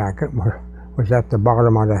life jacket, was at the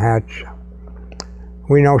bottom of the hatch.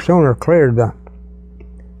 We no sooner cleared the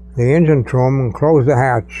engine room and closed the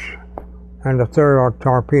hatch, and the 3rd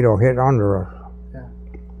torpedo hit under us.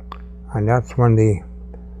 And that's when the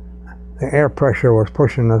air pressure was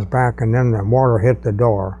pushing us back, and then the water hit the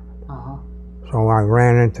door. So I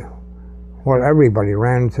ran into, well, everybody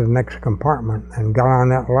ran into the next compartment and got on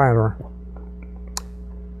that ladder.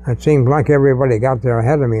 It seemed like everybody got there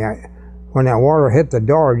ahead of me. When that water hit the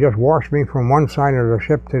door, it just washed me from one side of the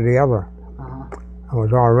ship to the other. I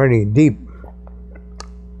was already deep.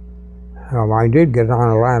 So I did get on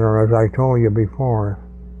a ladder, as I told you before.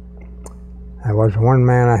 There was one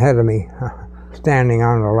man ahead of me standing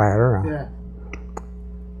on the ladder.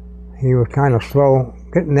 He was kind of slow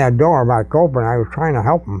getting that door back open. I was trying to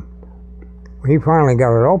help him. He finally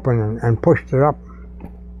got it open and pushed it up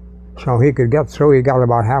so he could get through. He got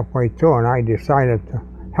about halfway through, and I decided to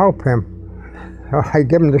help him. So I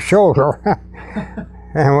gave him the shoulder.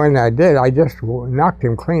 And when I did, I just knocked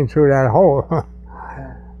him clean through that hole.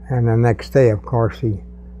 And the next day, of course,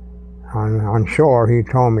 on shore, he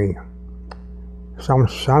told me, some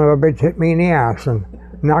son of a bitch hit me in the ass and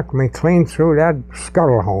knocked me clean through that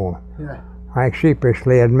scuttle hole. I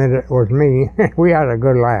sheepishly admit it was me. We had a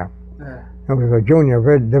good laugh. It was a junior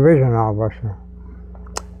division officer.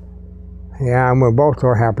 Yeah, and we both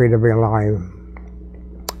were happy to be alive.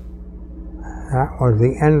 That was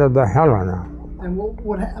the end of the Helena. And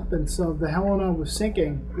what happened? So the Helena was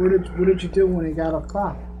sinking. What did you do when you got up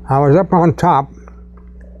top? I was up on top,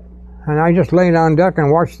 and I just laid on deck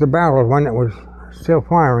and watched the battle when it was still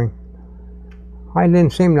firing. I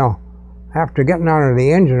didn't seem to, after getting out of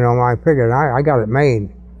the engine room, I figured I got it made.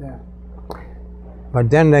 But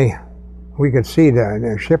then we could see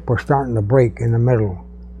the ship was starting to break in the middle.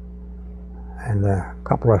 And a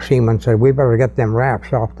couple of seamen said, we better get them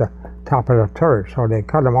rafts off the top of the turret. So they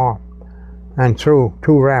cut them off and threw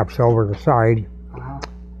 2 rafts over the side.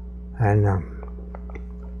 And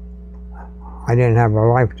I didn't have a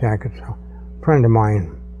life jacket, so a friend of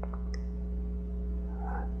mine,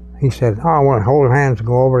 he said, oh, well, hold hands,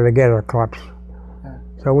 go over together, Klepps.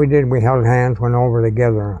 So we did, we held hands, went over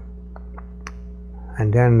together,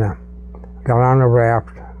 and then got on the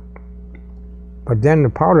raft. But then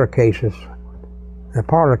the powder cases,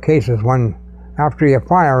 when, after you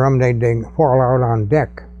fire them, they fall out on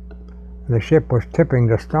deck. The ship was tipping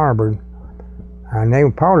to starboard, and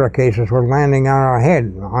the powder cases were landing on our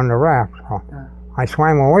head on the raft. So I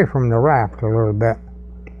swam away from the raft a little bit,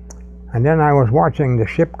 and then I was watching the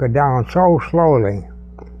ship go down so slowly.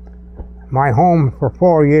 My home for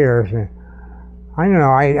 4 years, I don't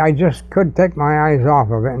know, I just couldn't take my eyes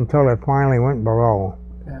off of it until it finally went below.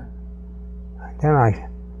 Then I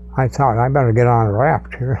thought, I better get on a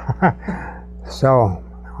raft here. So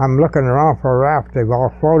I'm looking around for a raft. They've all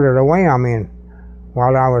floated away on me,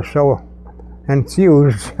 while I was so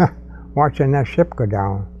enthused watching that ship go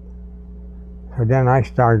down. So then I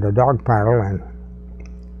started to dog paddle, and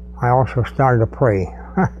I also started to pray.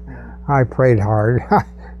 I prayed hard.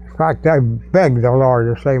 In fact, I begged the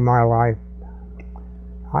Lord to save my life.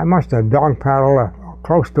 I must have dog paddled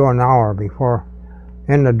close to an hour before,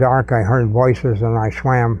 in the dark, I heard voices, and I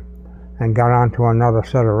swam and got onto another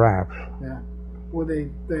set of rafts. Well, they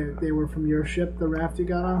were from your ship, the raft you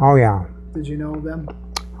got on? Oh, yeah. Did you know them?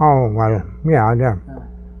 Oh, well, yeah, I did.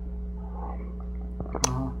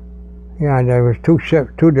 Yeah, there was two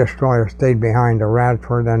destroyers stayed behind, the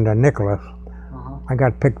Radford and the Nicholas. I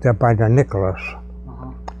got picked up by the Nicholas.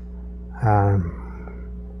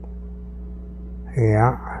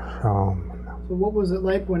 Yeah, so. So what was it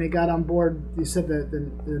like when he got on board? You said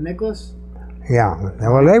the Nicholas? Yeah,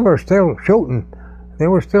 well, they were still shooting. They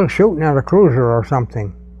were still shooting at a cruiser or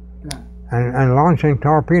something, and launching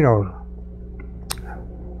torpedoes.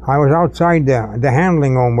 I was outside the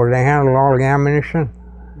handling room where they handled all the ammunition,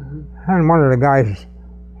 and one of the guys,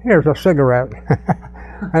 here's a cigarette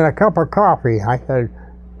and a cup of coffee. I said,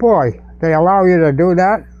 boy, they allow you to do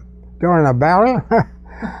that during a battle?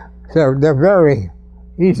 So they're very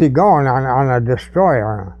easy going on a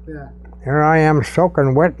destroyer. Yeah. Here I am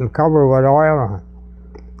soaking wet and covered with oil.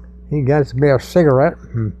 He gets me a cigarette,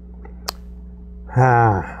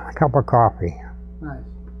 a cup of coffee. Nice.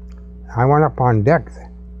 I went up on deck,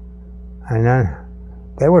 and then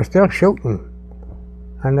they were still shooting,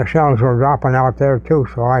 and the shells were dropping out there too,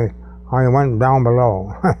 so I went down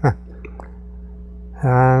below.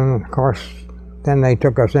 And of course, then they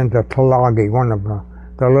took us into Tulagi, one of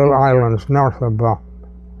the little islands north of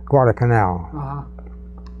Guadalcanal.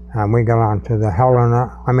 And we got on to the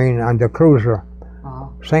on the cruiser,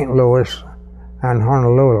 St. Louis and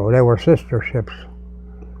Honolulu. They were sister ships.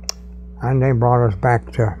 And they brought us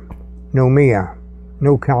back to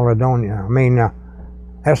New Caledonia.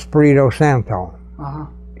 Espiritu Santo.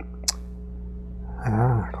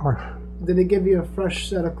 Of course. Did they give you a fresh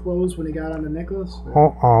set of clothes when you got on the Nicholas?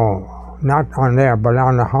 Oh, not on there, but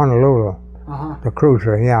on the Honolulu. The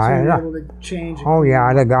cruiser, yeah. So you were able to change. Oh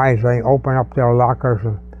yeah, the guys, they open up their lockers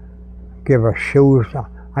and give us shoes.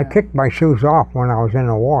 I kicked my shoes off when I was in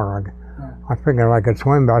the war. I figured I could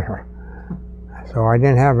swim better, so I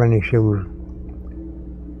didn't have any shoes.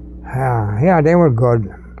 Yeah, they were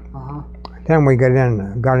good. Then we got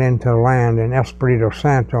into land in Espiritu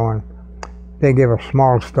Santo, and they give us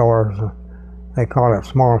small stores. They call it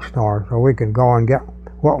small stores, so we could go and get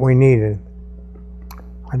what we needed.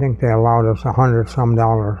 I think they allowed us $100-some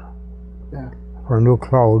for new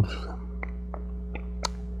clothes.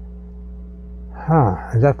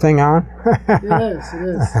 Is that thing on? It is.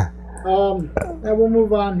 Now we'll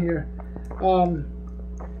move on here. Can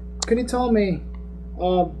you tell me,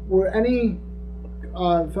 were any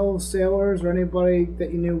fellow sailors or anybody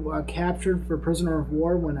that you knew captured for prisoner of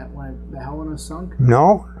war when the Helena sunk?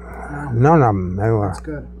 No, none of them. That's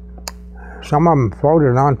good. Some of them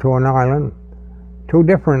floated onto an island. 2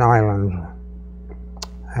 different islands,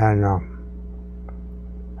 and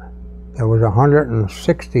there was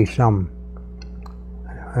 160-some,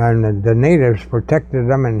 and the natives protected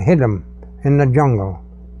them and hid them in the jungle.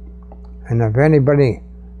 And if any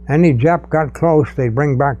Jap got close, they'd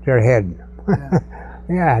bring back their head.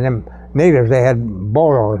 Yeah, them natives, they had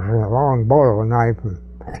bolos, a long bolo knife, and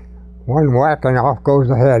one whack and off goes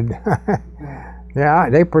the head. Yeah,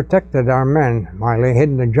 they protected our men while they hid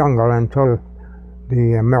in the jungle until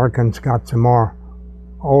the Americans got some more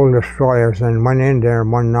old destroyers and went in there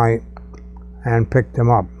one night and picked them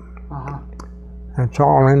up. That's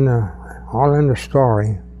all in the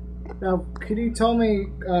story. Now, could you tell me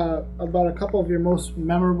about a couple of your most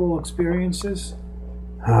memorable experiences?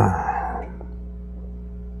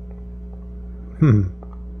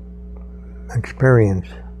 Experience.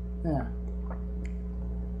 Yeah.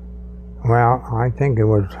 Well, I think it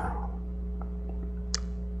was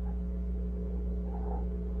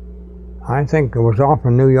off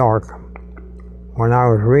in New York when I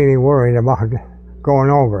was really worried about going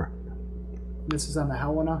over. This is on the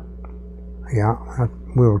Helena? Yeah,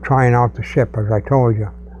 we were trying out the ship, as I told you.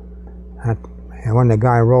 And when the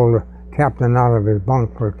guy rolled the captain out of his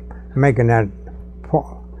bunk for making that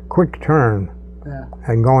quick turn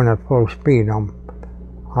and going at full speed,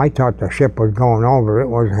 I thought the ship was going over. It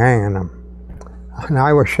was hanging him. And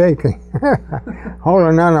I was shaking,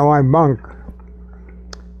 holding on to my bunk.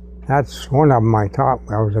 That's one of them I thought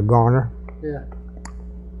I was a goner. Yeah.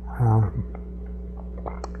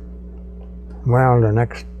 Well, the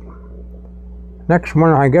next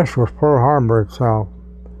one, I guess, was Pearl Harbor itself.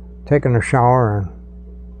 Taking a shower, and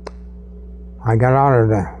I got out of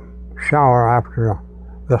the shower after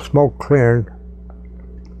the smoke cleared.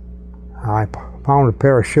 I found a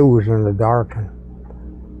pair of shoes in the dark and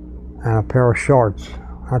a pair of shorts.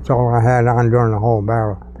 That's all I had on during the whole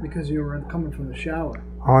battle. Because you were coming from the shower.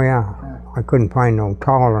 Oh yeah. I couldn't find no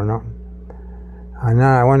towel or nothing. And then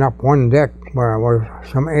I went up one deck where there was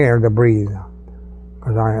some air to breathe.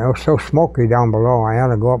 Because it was so smoky down below, I had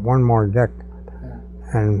to go up one more deck.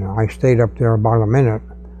 And I stayed up there about a minute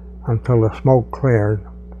until the smoke cleared.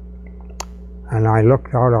 And I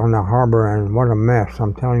looked out on the harbor, and what a mess.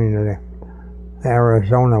 I'm telling you,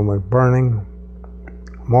 Arizona was burning.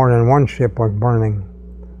 More than one ship was burning.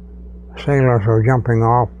 Sailors were jumping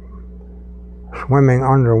off, swimming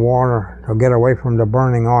underwater to get away from the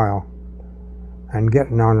burning oil and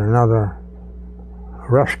getting on another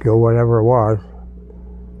rescue, whatever it was.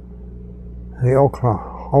 The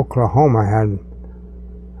Oklahoma had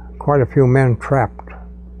quite a few men trapped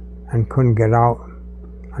and couldn't get out,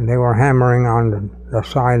 and they were hammering on the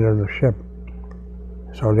side of the ship.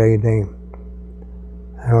 So they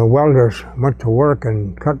welders went to work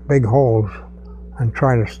and cut big holes and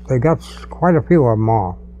they got quite a few of them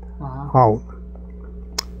all out.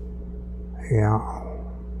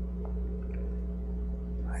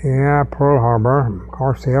 Yeah, Pearl Harbor. Of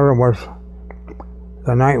course, the other was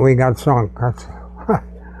the night we got sunk. That's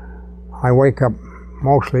I wake up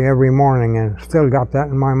mostly every morning and still got that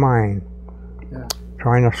in my mind. Yeah.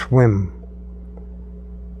 Trying to swim.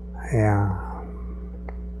 Yeah.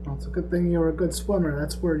 Well, it's a good thing you were a good swimmer.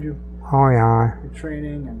 That's where you. Oh yeah. Your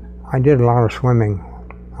training and. I did a lot of swimming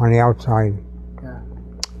on the outside. Yeah.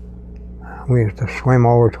 We used to swim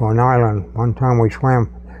over to an island. One time we swam.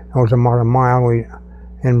 It was about a mile.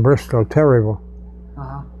 In Bristol, terrible.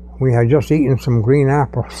 We had just eaten some green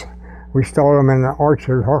apples. We stole them in the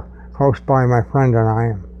orchard close by, my friend and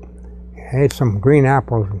I. He ate some green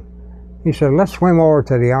apples. He said, let's swim over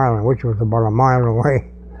to the island, which was about a mile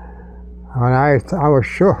away. And I was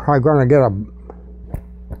sure I was going to get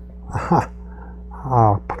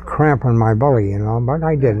a cramp in my belly, you know, but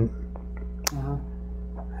I didn't.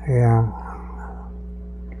 Yeah.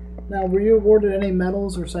 Now, were you awarded any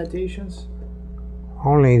medals or citations?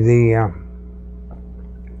 Only the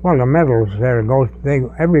medals there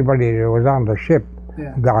everybody that was on the ship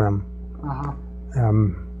got them.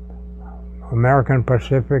 American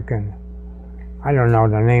Pacific, and I don't know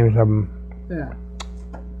the names of them. Yeah.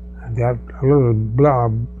 That little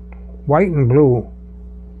white and blue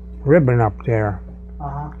ribbon up there.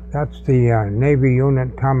 That's the Navy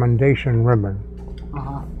Unit Commendation ribbon.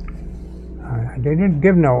 They didn't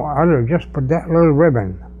give no other, just put that little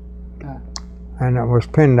ribbon. And it was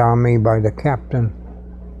pinned on me by the captain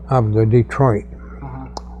of the Detroit.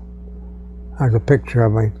 There's a picture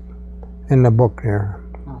of me in the book there.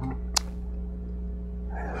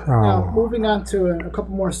 So, now, moving on to a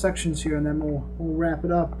couple more sections here, and then we'll wrap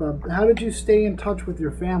it up. How did you stay in touch with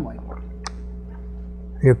your family?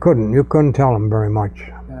 You couldn't tell them very much.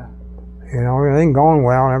 Yeah. You know, everything going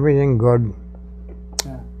well, everything good.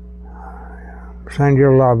 Yeah. Send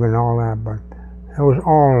your love and all that, but it was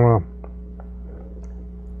all.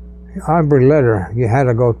 Every letter you had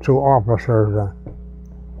to go through officers.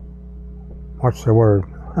 What's the word?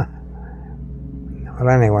 Well,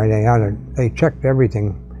 anyway, they checked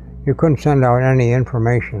everything. You couldn't send out any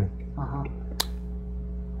information.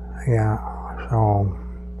 Yeah, so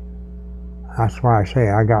that's why I say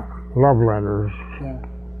I got love letters. Yeah.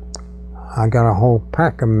 I got a whole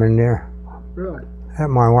pack of them in there. Really? That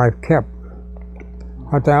my wife kept.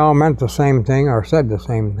 But they all meant the same thing or said the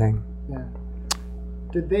same thing. Yeah.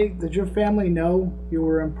 Did your family know you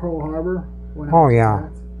were in Pearl Harbor? Oh yeah.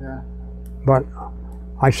 Yeah. But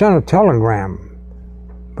I sent a telegram.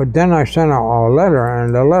 But then I sent a letter,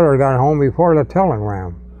 and the letter got home before the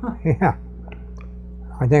telegram. Yeah.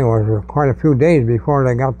 I think it was quite a few days before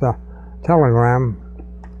they got the telegram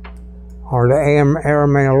or the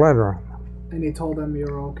airmail letter. And you told them you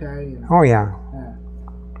were okay? You know? Oh yeah.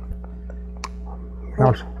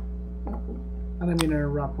 Well, I didn't mean to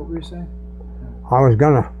interrupt. What were you saying? I was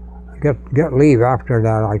gonna get leave after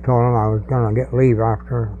that. I told him I was gonna get leave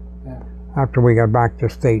after we got back to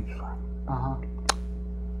States.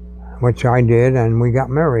 Which I did, and we got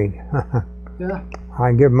married. Yeah.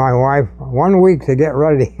 I give my wife 1 week to get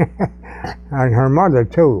ready, and her mother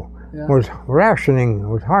too. Yeah. Was rationing. It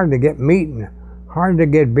was hard to get meat and hard to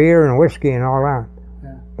get beer and whiskey and all that.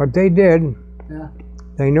 Yeah. But they did. Yeah.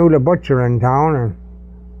 They knew the butcher in town, and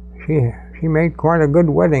she made quite a good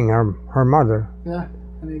wedding. Her mother. Yeah.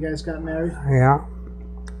 And you guys got married? Yeah.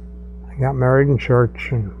 I got married in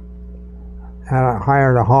church and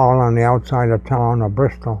hired a hall on the outside of town of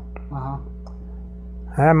Bristol.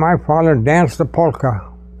 And my father danced the polka.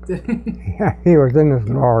 Yeah, he was in his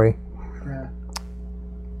glory. Yeah.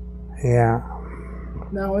 Yeah.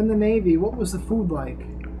 Now, in the Navy, what was the food like?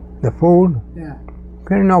 The food? Yeah.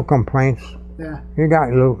 No complaints. Yeah. You got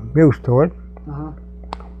used to it.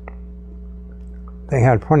 They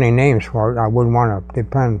had funny names for it. I wouldn't want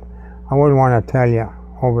to tell you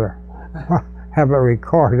over, have it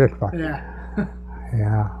recorded. But yeah.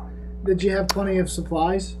 Yeah. Did you have plenty of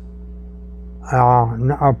supplies?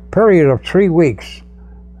 A period of 3 weeks.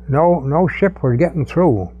 No ship was getting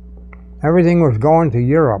through. Everything was going to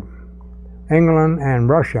Europe. England, and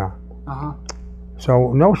Russia.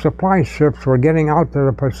 So no supply ships were getting out to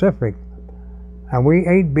the Pacific. And we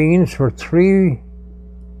ate beans for 3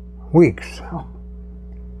 weeks. Oh.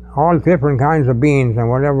 All different kinds of beans and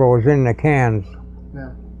whatever was in the cans.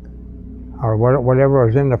 Yeah. Or whatever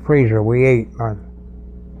was in the freezer we ate. But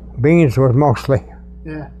beans was mostly.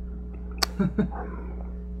 Yeah.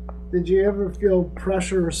 Did you ever feel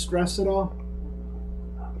pressure or stress at all?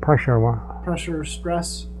 Pressure what? Pressure or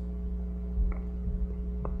stress?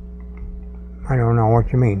 I don't know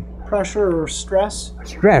what you mean. Pressure or stress?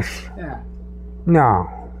 Stress? Yeah. No.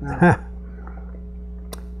 Now,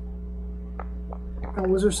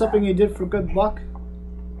 was there something you did for good luck?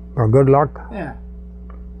 For good luck? Yeah.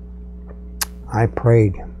 I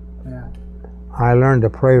prayed. Yeah. I learned to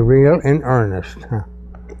pray real in earnest,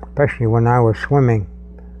 especially when I was swimming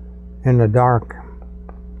in the dark.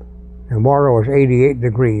 The water was 88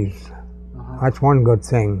 degrees. That's one good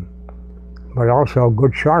thing. But also a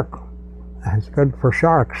good shark. It's good for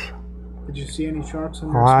sharks. Did you see any sharks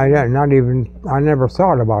in there? I never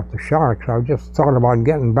thought about the sharks. I just thought about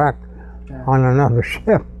getting back on another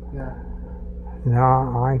ship. Yeah.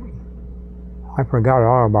 No, I forgot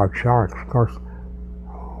all about sharks. Of course,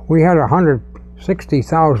 we had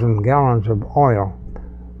 160,000 gallons of oil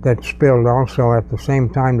that spilled also at the same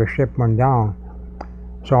time the ship went down.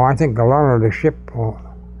 So I think a lot of the ship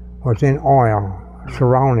was in oil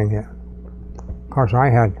surrounding it. Of course, I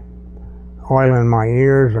had oil in my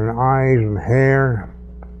ears and eyes and hair.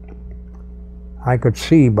 I could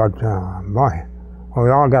see, but boy, when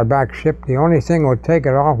we all got back ship, the only thing would take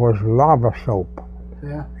it off was lava soap.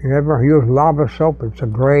 Yeah. You ever use lava soap? It's a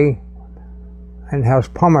gray and has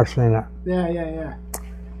pumice in it. Yeah.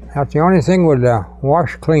 That's the only thing would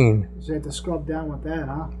wash clean. So you had to scrub down with that,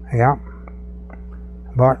 huh? Yeah.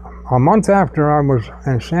 But a month after I was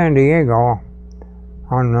in San Diego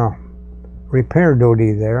on repair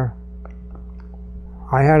duty there,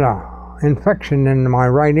 I had an infection in my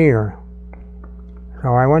right ear.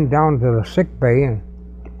 So I went down to the sick bay and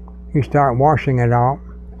he started washing it out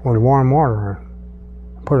with warm water.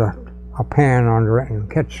 Put a pan under it and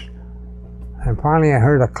catch. And finally I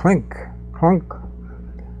heard a clunk.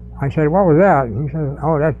 I said, "What was that?" And he said,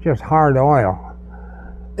 "Oh, that's just hard oil."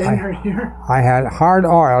 In your ear? I had hard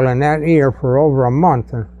oil in that ear for over a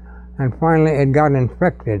month, and finally it got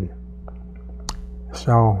infected.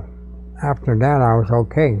 So after that I was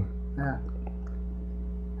okay. Yeah.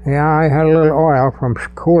 Yeah, I had a little oil from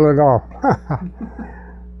cool it off.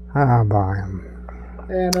 Boy.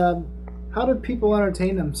 And how did people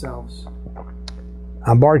entertain themselves?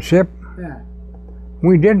 Aboard ship? Yeah.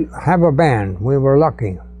 We did have a band. We were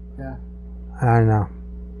lucky. Yeah. And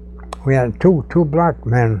we had two black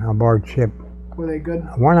men aboard ship. Were they good?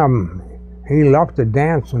 One of them, he loved to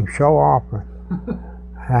dance and show off.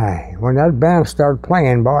 Hey, when that band started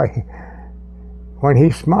playing, boy, when he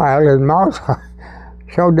smiled, his mouth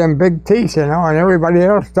showed them big teeth, you know, and everybody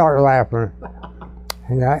else started laughing.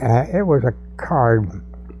 And it was a card.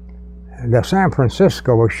 The San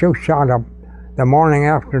Francisco was shot up the morning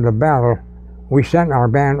after the battle. We sent our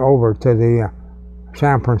band over to the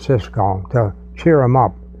San Francisco to cheer them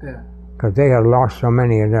up. Yeah. Because they had lost so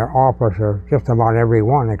many of their officers, just about every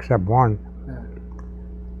one except one. Yeah.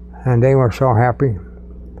 And they were so happy.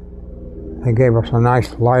 They gave us a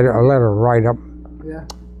nice letter write-up. Yeah.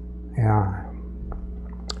 Yeah.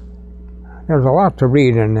 There's a lot to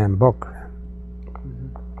read in them books.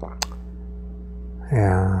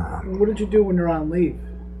 Yeah. What did you do when you're on leave?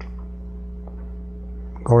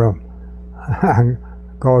 Go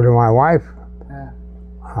to my wife. Yeah.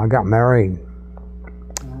 I got married.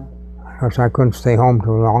 Because I couldn't stay home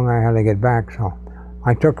too long, I had to get back, so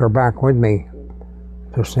I took her back with me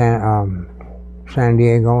to San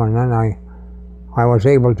Diego, and then I was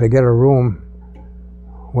able to get a room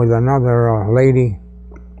with another lady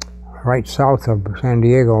right south of San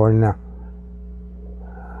Diego, and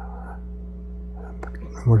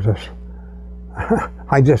was this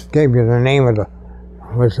I just gave you the name of it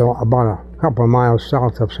was about a couple of miles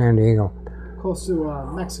south of San Diego. Close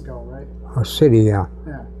to Mexico, right? A city, yeah.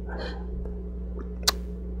 Yeah.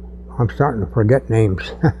 I'm starting to forget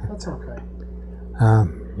names. That's okay.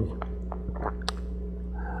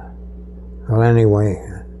 Well, anyway,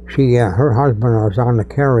 her husband was on the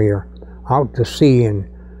carrier out to sea, and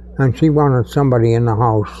she wanted somebody in the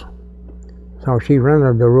house. So she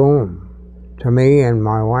rented the room to me and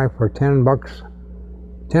my wife for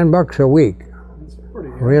 $10 a week. That's pretty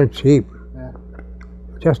good. Real cheap. Yeah.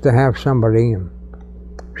 Just to have somebody. And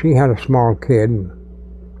she had a small kid. And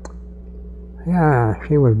yeah,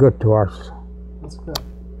 she was good to us. That's good.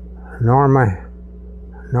 Norma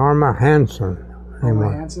Hansen.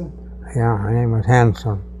 Norma Hansen? Yeah, her name was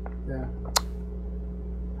Hanson. Yeah.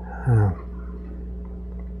 Uh,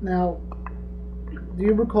 Now, do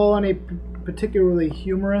you recall any particularly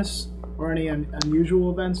humorous or any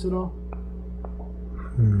unusual events at all?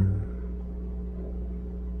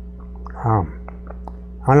 On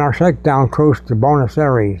our shakedown cruise to Buenos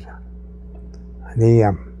Aires, they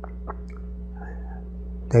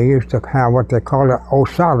used to have what they call it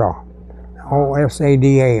osada,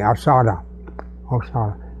 O-S-A-D-A, osada.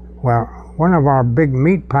 Well, one of our big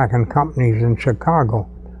meat packing companies in Chicago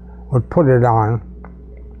would put it on,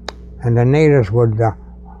 and the natives would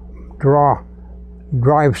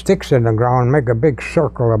drive sticks in the ground, make a big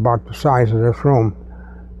circle about the size of this room,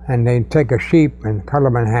 and they'd take a sheep and cut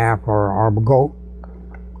them in half, or a goat,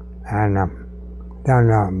 and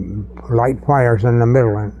then light fires in the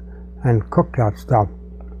middle and cook that stuff.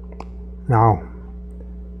 Now,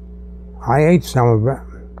 I ate some of it,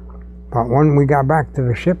 but when we got back to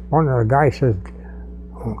the ship, one of the guys says,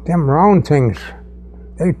 oh, them round things,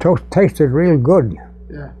 they tasted real good.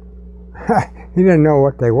 Yeah. He didn't know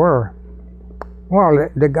what they were. Well,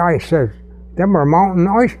 the guy says, them are mountain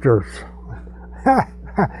oysters.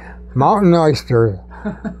 Mountain oysters.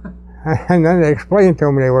 And then they explained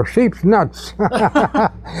to me they were sheep's nuts.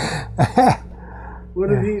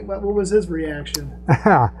 What was his reaction?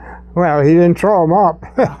 Well, he didn't throw them up.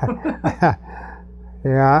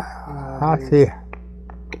 Yeah, I'll see.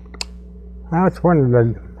 That's one of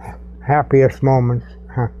the happiest moments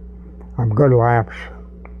of good laughs.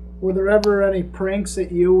 Were there ever any pranks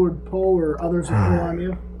that you would pull or others would pull on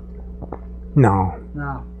you? No.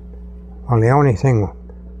 No. Well, the only thing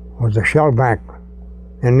was the shellback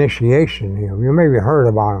initiation. You maybe heard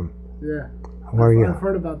about them. Yeah. Where I've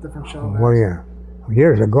heard about different shellbacks. Where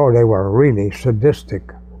years ago they were really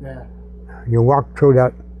sadistic. Yeah. You walk through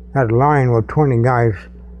that line with 20 guys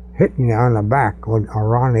hitting you on the back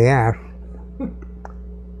or on the ass,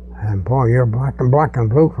 and boy, you're black and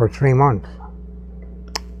blue for 3 months.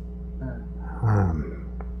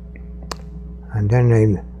 And then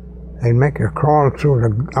they'd make you crawl through a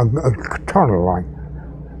tunnel like.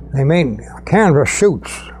 They made canvas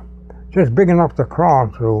chutes just big enough to crawl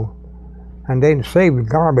through, and they'd save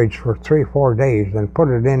garbage for 3-4 days and put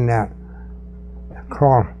it in that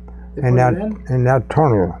in that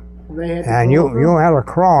tunnel. And you had to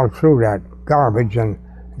crawl through that garbage and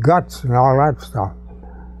guts and all that stuff.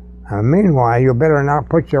 And meanwhile, you better not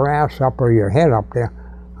put your ass up or your head up there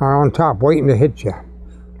or on top waiting to hit you.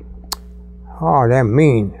 Oh, they're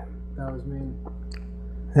mean. That was mean.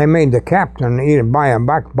 They made the captain buy a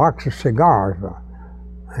box of cigars.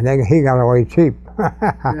 And he got away cheap.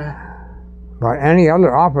 Yeah. But any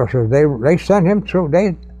other officers, they sent him through.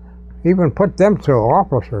 They even put them through,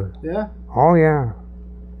 officers. Yeah? Oh, yeah.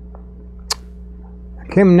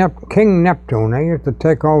 King Neptune, they used to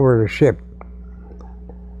take over the ship.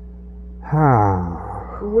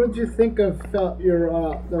 What did you think of your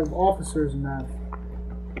the officers and that?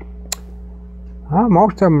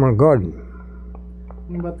 Most of them were good.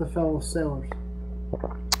 What about the fellow sailors?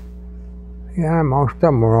 Yeah, most of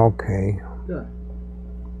them were okay. Good.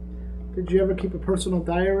 Did you ever keep a personal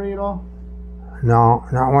diary at all? No,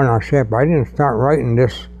 not on our ship. I didn't start writing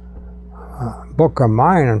this book of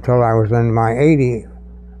mine until I was in my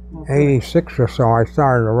 86 or so. I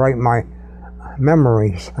started to write my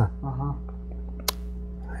memories.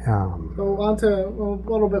 So on to a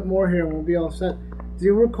little bit more here and we'll be all set. Do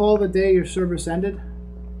you recall the day your service ended?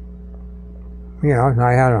 Yeah,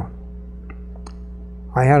 I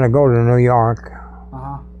had to go to New York,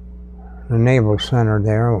 the Naval Center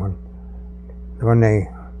there, when they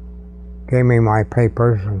gave me my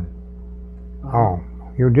papers. And oh,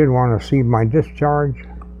 you did want to see my discharge?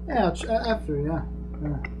 Yeah, after, yeah.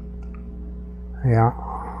 Yeah.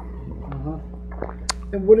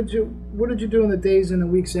 And what did you do in the days and the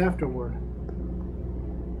weeks afterward?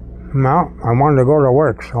 Well, I wanted to go to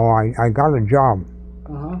work, so I got a job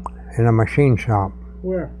in a machine shop.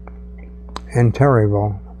 Where? In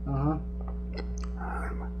Terryville. A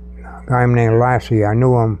guy named Lassie. I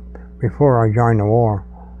knew him before I joined the war,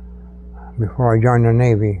 before I joined the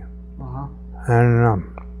Navy. And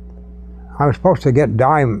I was supposed to get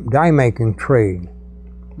dye making trade.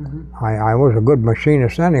 I was a good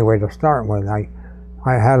machinist anyway to start with. I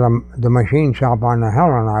had the machine shop on the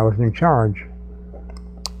Helen. I was in charge.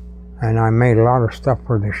 And I made a lot of stuff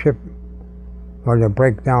for the ship. Where the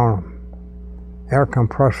breakdown air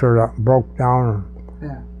compressor that broke down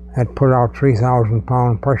and had put out 3,000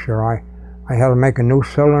 pound pressure. I had to make a new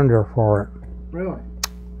cylinder for it. Really?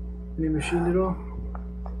 And you machined it all?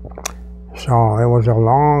 So it was a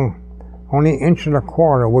long, only 1.25 inches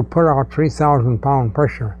would put out 3,000 pound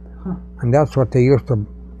pressure. And that's what they used to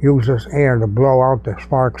uses air to blow out the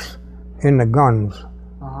sparks in the guns.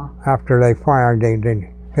 After they fire, they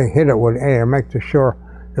hit it with air, make sure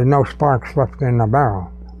there's no sparks left in the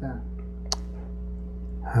barrel.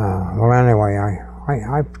 Well, anyway,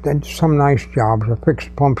 I did some nice jobs. I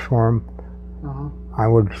fixed pumps for them. I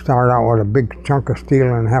would start out with a big chunk of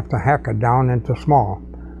steel and have to hack it down into small.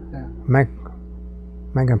 Make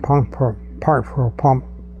a part for a pump.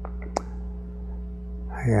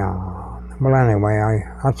 Yeah. Well, anyway,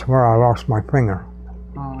 that's where I lost my finger.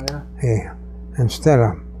 Oh, yeah? Instead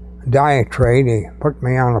of diatrade, he put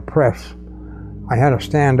me on a press. I had to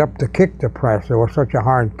stand up to kick the press. It was such a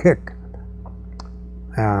hard kick.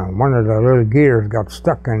 One of the little gears got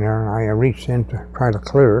stuck in there, and I reached in to try to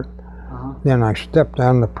clear it. Then I stepped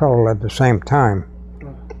on the pedal at the same time.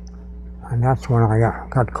 And that's when I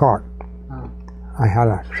got caught. I had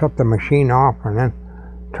to shut the machine off and then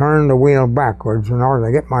turn the wheel backwards in order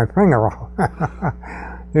to get my finger off.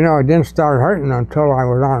 You know, it didn't start hurting until I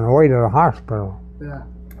was on the way to the hospital. Yeah.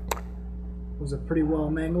 Was it pretty well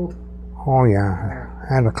mangled? Oh, yeah.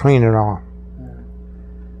 I had to clean it off.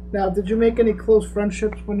 Now, did you make any close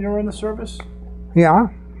friendships when you were in the service? Yeah.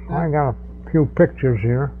 I got a few pictures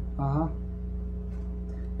here.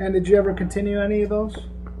 And did you ever continue any of those?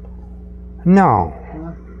 No.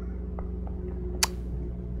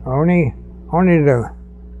 Only the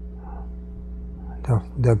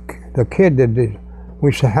kid that did.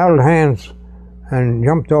 We held hands and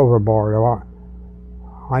jumped overboard.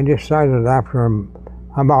 I decided after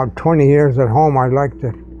about 20 years at home, I'd like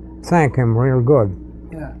to thank him real good.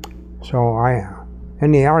 Yeah. So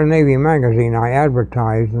in the Our Navy magazine, I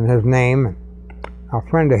advertised in his name. A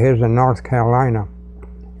friend of his in North Carolina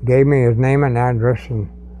gave me his name and address, and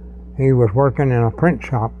he was working in a print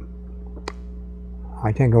shop.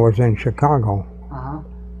 I think it was in Chicago.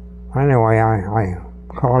 Anyway, I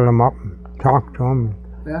called him up and talked to him.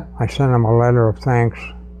 Yeah. I sent him a letter of thanks.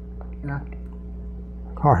 Yeah.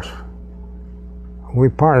 Of course, we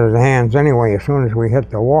parted hands anyway as soon as we hit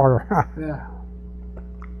the water. Yeah.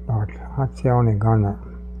 But that's the only gun that...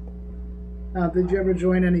 Now, did you ever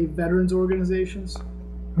join any veterans organizations?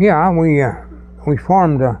 Yeah, we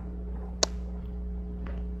formed a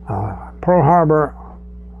Pearl Harbor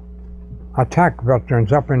attack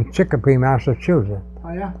veterans up in Chicopee, Massachusetts.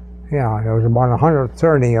 Oh, yeah? Yeah, there was about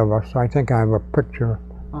 130 of us. I think I have a picture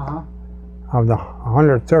of the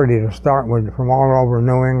 130 to start with from all over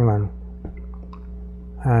New England.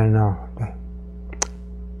 And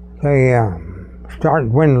they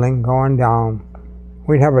started dwindling, going down.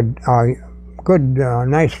 We'd have a good,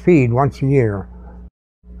 nice feed once a year.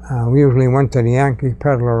 We usually went to the Yankee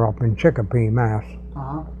Peddler up in Chicopee, Mass.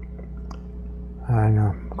 And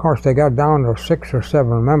of course, they got down to 6 or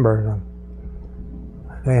 7 members. And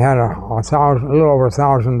they had a little over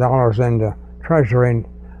 $1,000 in the treasury, and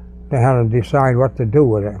they had to decide what to do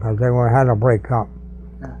with it because they had to break up.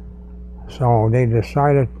 Yeah. So they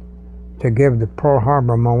decided to give the Pearl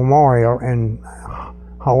Harbor Memorial in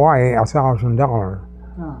Hawaii $1,000.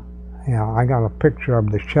 Oh. Yeah, I got a picture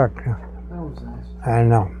of the check. That was nice.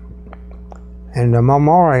 And in the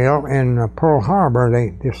memorial in Pearl Harbor,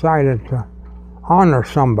 they decided to honor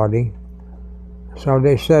somebody. So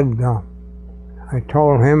they said, I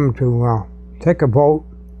told him to take a vote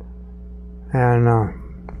and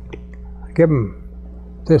give him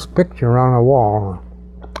this picture on a wall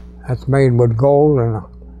that's made with gold and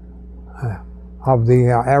of the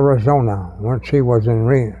Arizona, when she was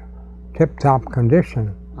in tip-top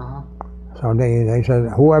condition. So they said,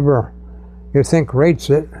 whoever you think rates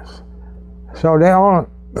it. So they all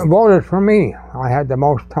voted for me. I had the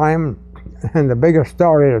most time and the biggest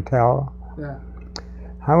story to tell. Yeah.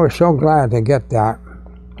 I was so glad to get that.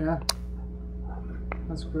 Yeah.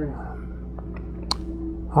 That's great.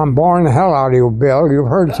 I'm boring the hell out of you, Bill. You've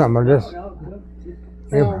heard some of this.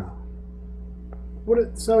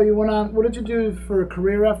 So you went on, what did you do for a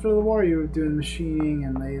career after the war? You were doing machining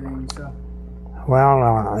and lathing and stuff?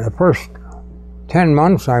 Well, the first 10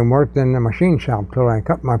 months I worked in the machine shop till I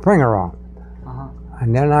cut my finger off.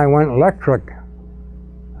 And then I went electric.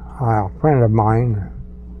 A friend of mine,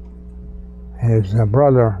 his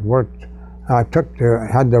brother worked, had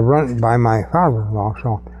to run by my father-in-law,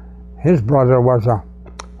 so his brother was an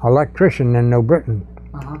electrician in New Britain.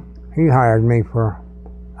 He hired me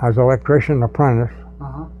as electrician apprentice.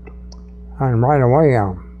 And right away,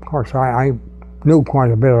 of course, I knew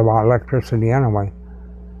quite a bit about electricity anyway.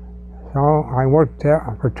 So I worked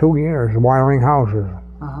there for 2 years wiring houses.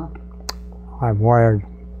 I've wired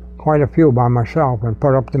quite a few by myself and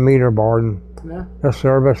put up the meter board and the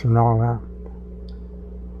service and all that.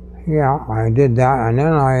 Yeah, I did that, and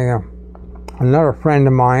then another friend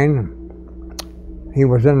of mine, He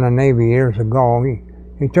was in the Navy years ago.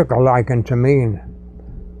 He took a liking to me, and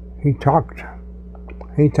he talked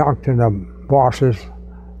to the bosses.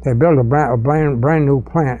 They built a brand new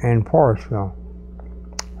plant in Forestville.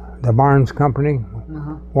 The Barnes Company,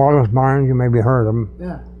 Wallace Barnes, you maybe heard of them.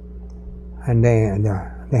 Yeah. And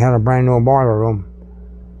they had a brand new boiler room.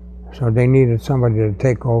 So they needed somebody to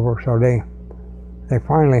take over. So they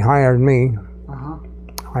finally hired me.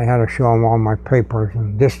 I had to show them all my papers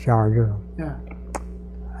and discharges. Yeah.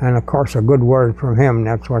 And of course, a good word from him,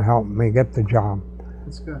 that's what helped me get the job.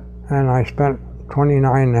 That's good. And I spent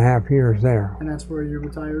 29 and a half years there. And that's where you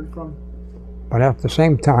retired from? But at the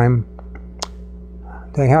same time,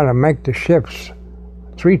 they had to make the shifts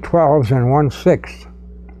 3 12s and 1 6.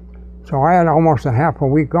 So I had almost a half a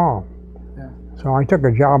week off. Yeah. So I took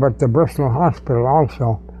a job at the Bristol Hospital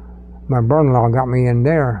also. My brother-in-law got me in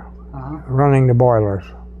there, running the boilers.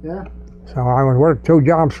 Yeah. So I worked 2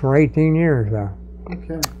 jobs for 18 years there.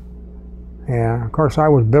 Okay. Yeah, of course I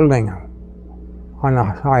was building on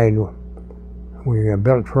the side. We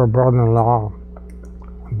built for a brother-in-law,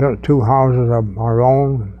 built 2 houses of our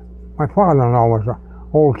own. My father-in-law was an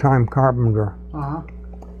old-time carpenter,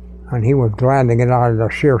 and he was glad to get out of the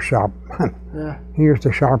shear shop. Yeah. He used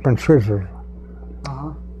to sharpen scissors.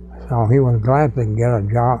 So he was glad to get a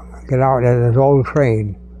job, get out at his old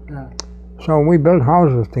trade. Yeah. So we built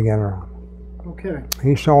houses together. Okay.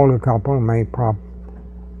 He sold a couple, made profit.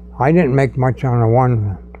 I didn't make much on the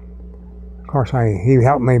one. Of course, he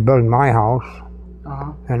helped me build my house,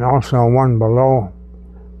 and also one below.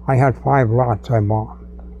 I had 5 lots I bought.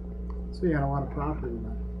 So you had a lot of property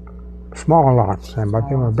then? Small lots, but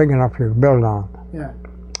they were big enough to build on. Yeah.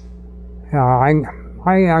 Yeah,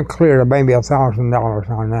 I cleared maybe $1,000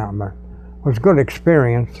 on that, but it was a good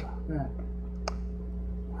experience. Yeah.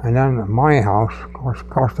 And then my house, of course,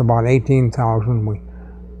 cost about $18,000.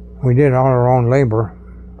 We did all our own labor,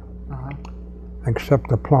 except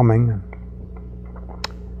the plumbing.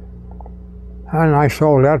 And I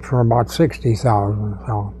sold that for about $60,000.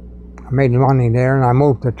 So I made money there, and I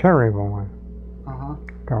moved to Terryville,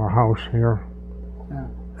 to our house here. Yeah.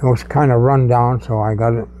 It was kind of run down, so I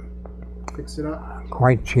got it Fix it up.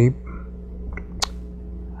 quite cheap.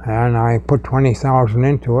 And I put $20,000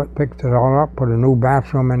 into it, fixed it all up, put a new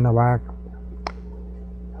bathroom in the back.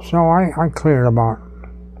 So I cleared about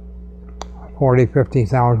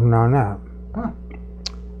 $40,000–50,000 on that.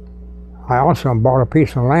 I also bought a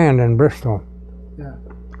piece of land in Bristol. Yeah.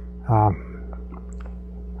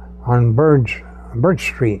 On Birch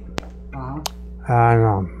Street.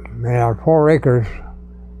 And it had 4 acres,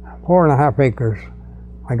 4.5 acres.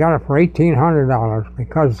 I got it for $1,800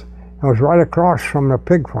 because it was right across from the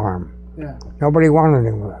pig farm. Yeah. Nobody wanted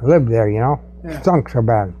to live there, you know. Yeah. It stunk so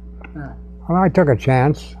bad. Yeah. Well, I took a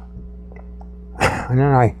chance, and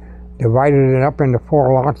then I divided it up into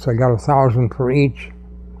 4 lots. I got $1,000 for each,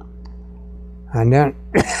 and then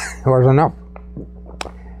there was enough.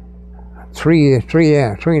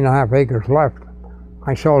 3.5 acres left.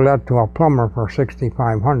 I sold that to a plumber for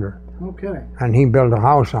 $6,500. Okay. And he built a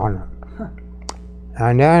house on it.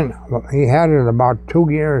 And then he had it about 2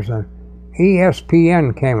 years, and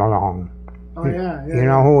ESPN came along. Oh yeah. You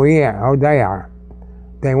know who they are.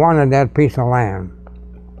 They wanted that piece of land,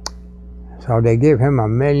 so they gave him $1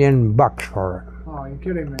 million for it. Oh, you're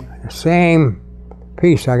kidding me. The same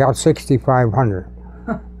piece, I got $6,500.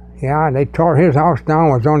 Yeah, they tore his house down.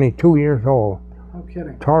 Was only 2 years old. No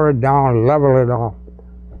kidding. Tore it down, leveled it off.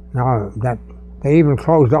 Now that they even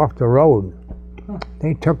closed off the road.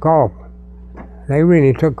 They took off. They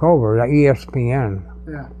really took over the ESPN.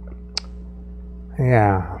 Yeah.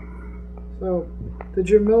 Yeah. So, did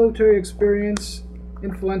your military experience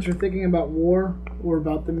influence your thinking about war or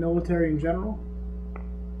about the military in general?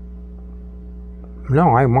 No,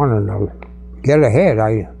 I wanted to get ahead.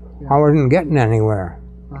 I wasn't getting anywhere.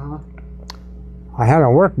 I had to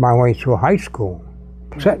work my way through high school,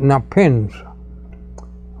 setting up pins.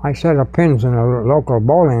 I set up pins in a local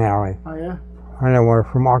bowling alley. Oh yeah? And they were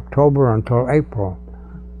from October until April.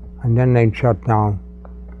 And then they'd shut down.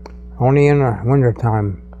 Only in the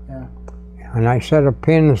wintertime. Yeah. And I set up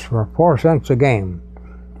pins for 4 cents a game.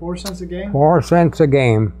 4 cents a game? 4 cents a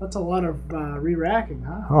game. That's a lot of re-racking,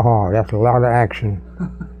 huh? Oh, that's a lot of action.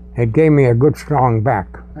 It gave me a good strong back.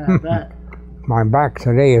 Yeah, I bet. My back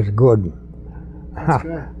today is good. That's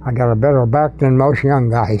good. I got a better back than most young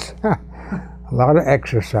guys. A lot of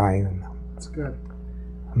exercise. That's good.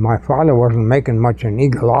 My father wasn't making much in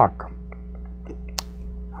Eagle Lock.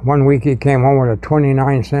 One week he came home with a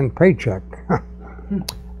 29-cent paycheck.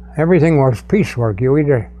 Everything was piecework. You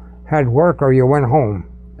either had work or you went home.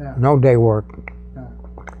 Yeah. No day work. Yeah.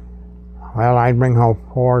 Well, I'd bring home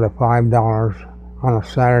 $4 to $5. on a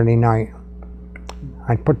Saturday night.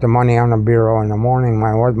 I'd put the money on the bureau. In the morning,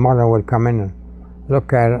 my mother would come in and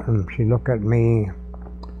look at it, and she'd look at me.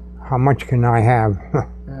 How much can I have?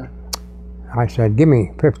 Yeah. I said, give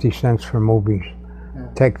me 50 cents for movies. Yeah.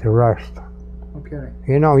 Take the rest. Okay.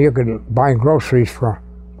 You know, you could buy groceries for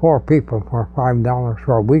 4 people for $5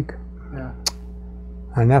 for a week. Yeah.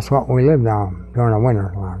 And that's what we lived on during the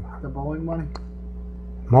winter. The bowling money?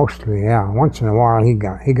 Mostly, yeah. Once in a while he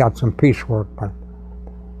got some piecework, but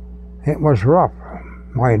it was rough.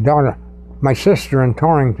 My sister in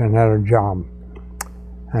Torrington had a job,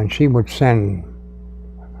 and she would send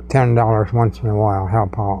 $10 once in a while,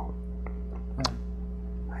 help out.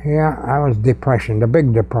 Yeah, that was depression, the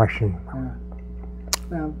big depression. Yeah.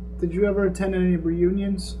 Now, did you ever attend any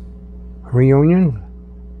reunions? Reunions?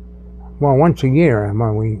 Well, once a year,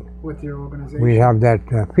 when with your organization? we'd have that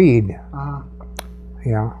feed. Uh-huh.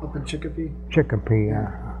 Yeah. Up in Chicopee? Chicopee,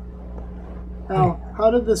 yeah. Now, how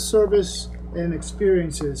did the service and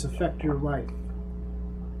experiences affect your life?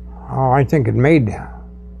 Oh, I think it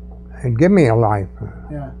gave me a life.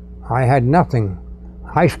 Yeah. I had nothing.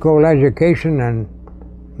 High school education and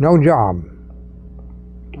no job.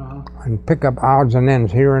 Uh-huh. And pick up odds and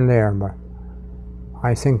ends here and there, but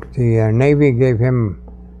I think the Navy gave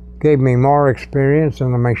me more experience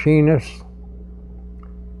than the machinist.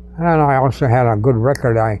 And I also had a good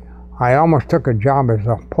record. I almost took a job as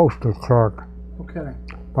a postal clerk. Okay.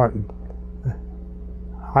 But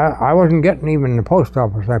I wasn't getting even the post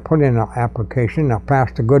office. I put in an application. I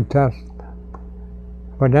passed a good test.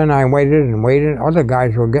 But then I waited and waited. Other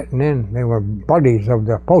guys were getting in. They were buddies of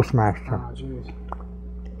the postmaster. Oh, jeez.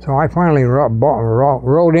 So I finally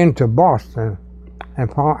rode into Boston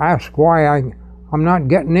and asked why I'm not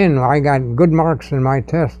getting in. I got good marks in my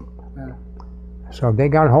test. Yeah. So they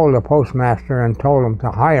got hold of the postmaster and told him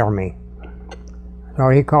to hire me. So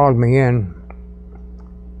he called me in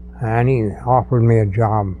and he offered me a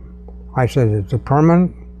job. I said, "Is it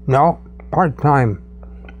permanent?" "No, part-time,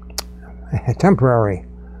 temporary."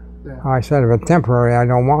 Yeah. I said, "If it's temporary, I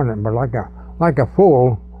don't want it." But like a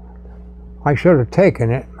fool, I should have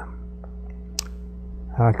taken it,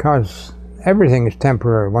 because everything is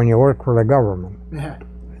temporary when you work for the government. Yeah.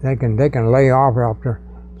 They can lay you off after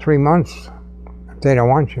 3 months if they don't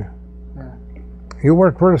want you. Yeah. You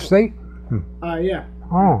work for the state? Yeah.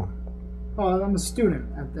 Oh. Oh, I'm a student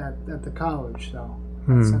at the college, so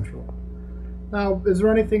at Central. Now, is there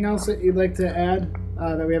anything else that you'd like to add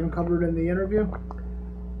that we haven't covered in the interview?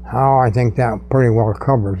 Oh, I think that pretty well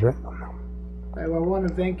covers it. Well, I want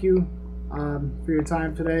to thank you for your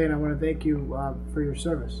time today, and I want to thank you for your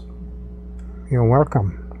service. You're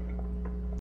welcome.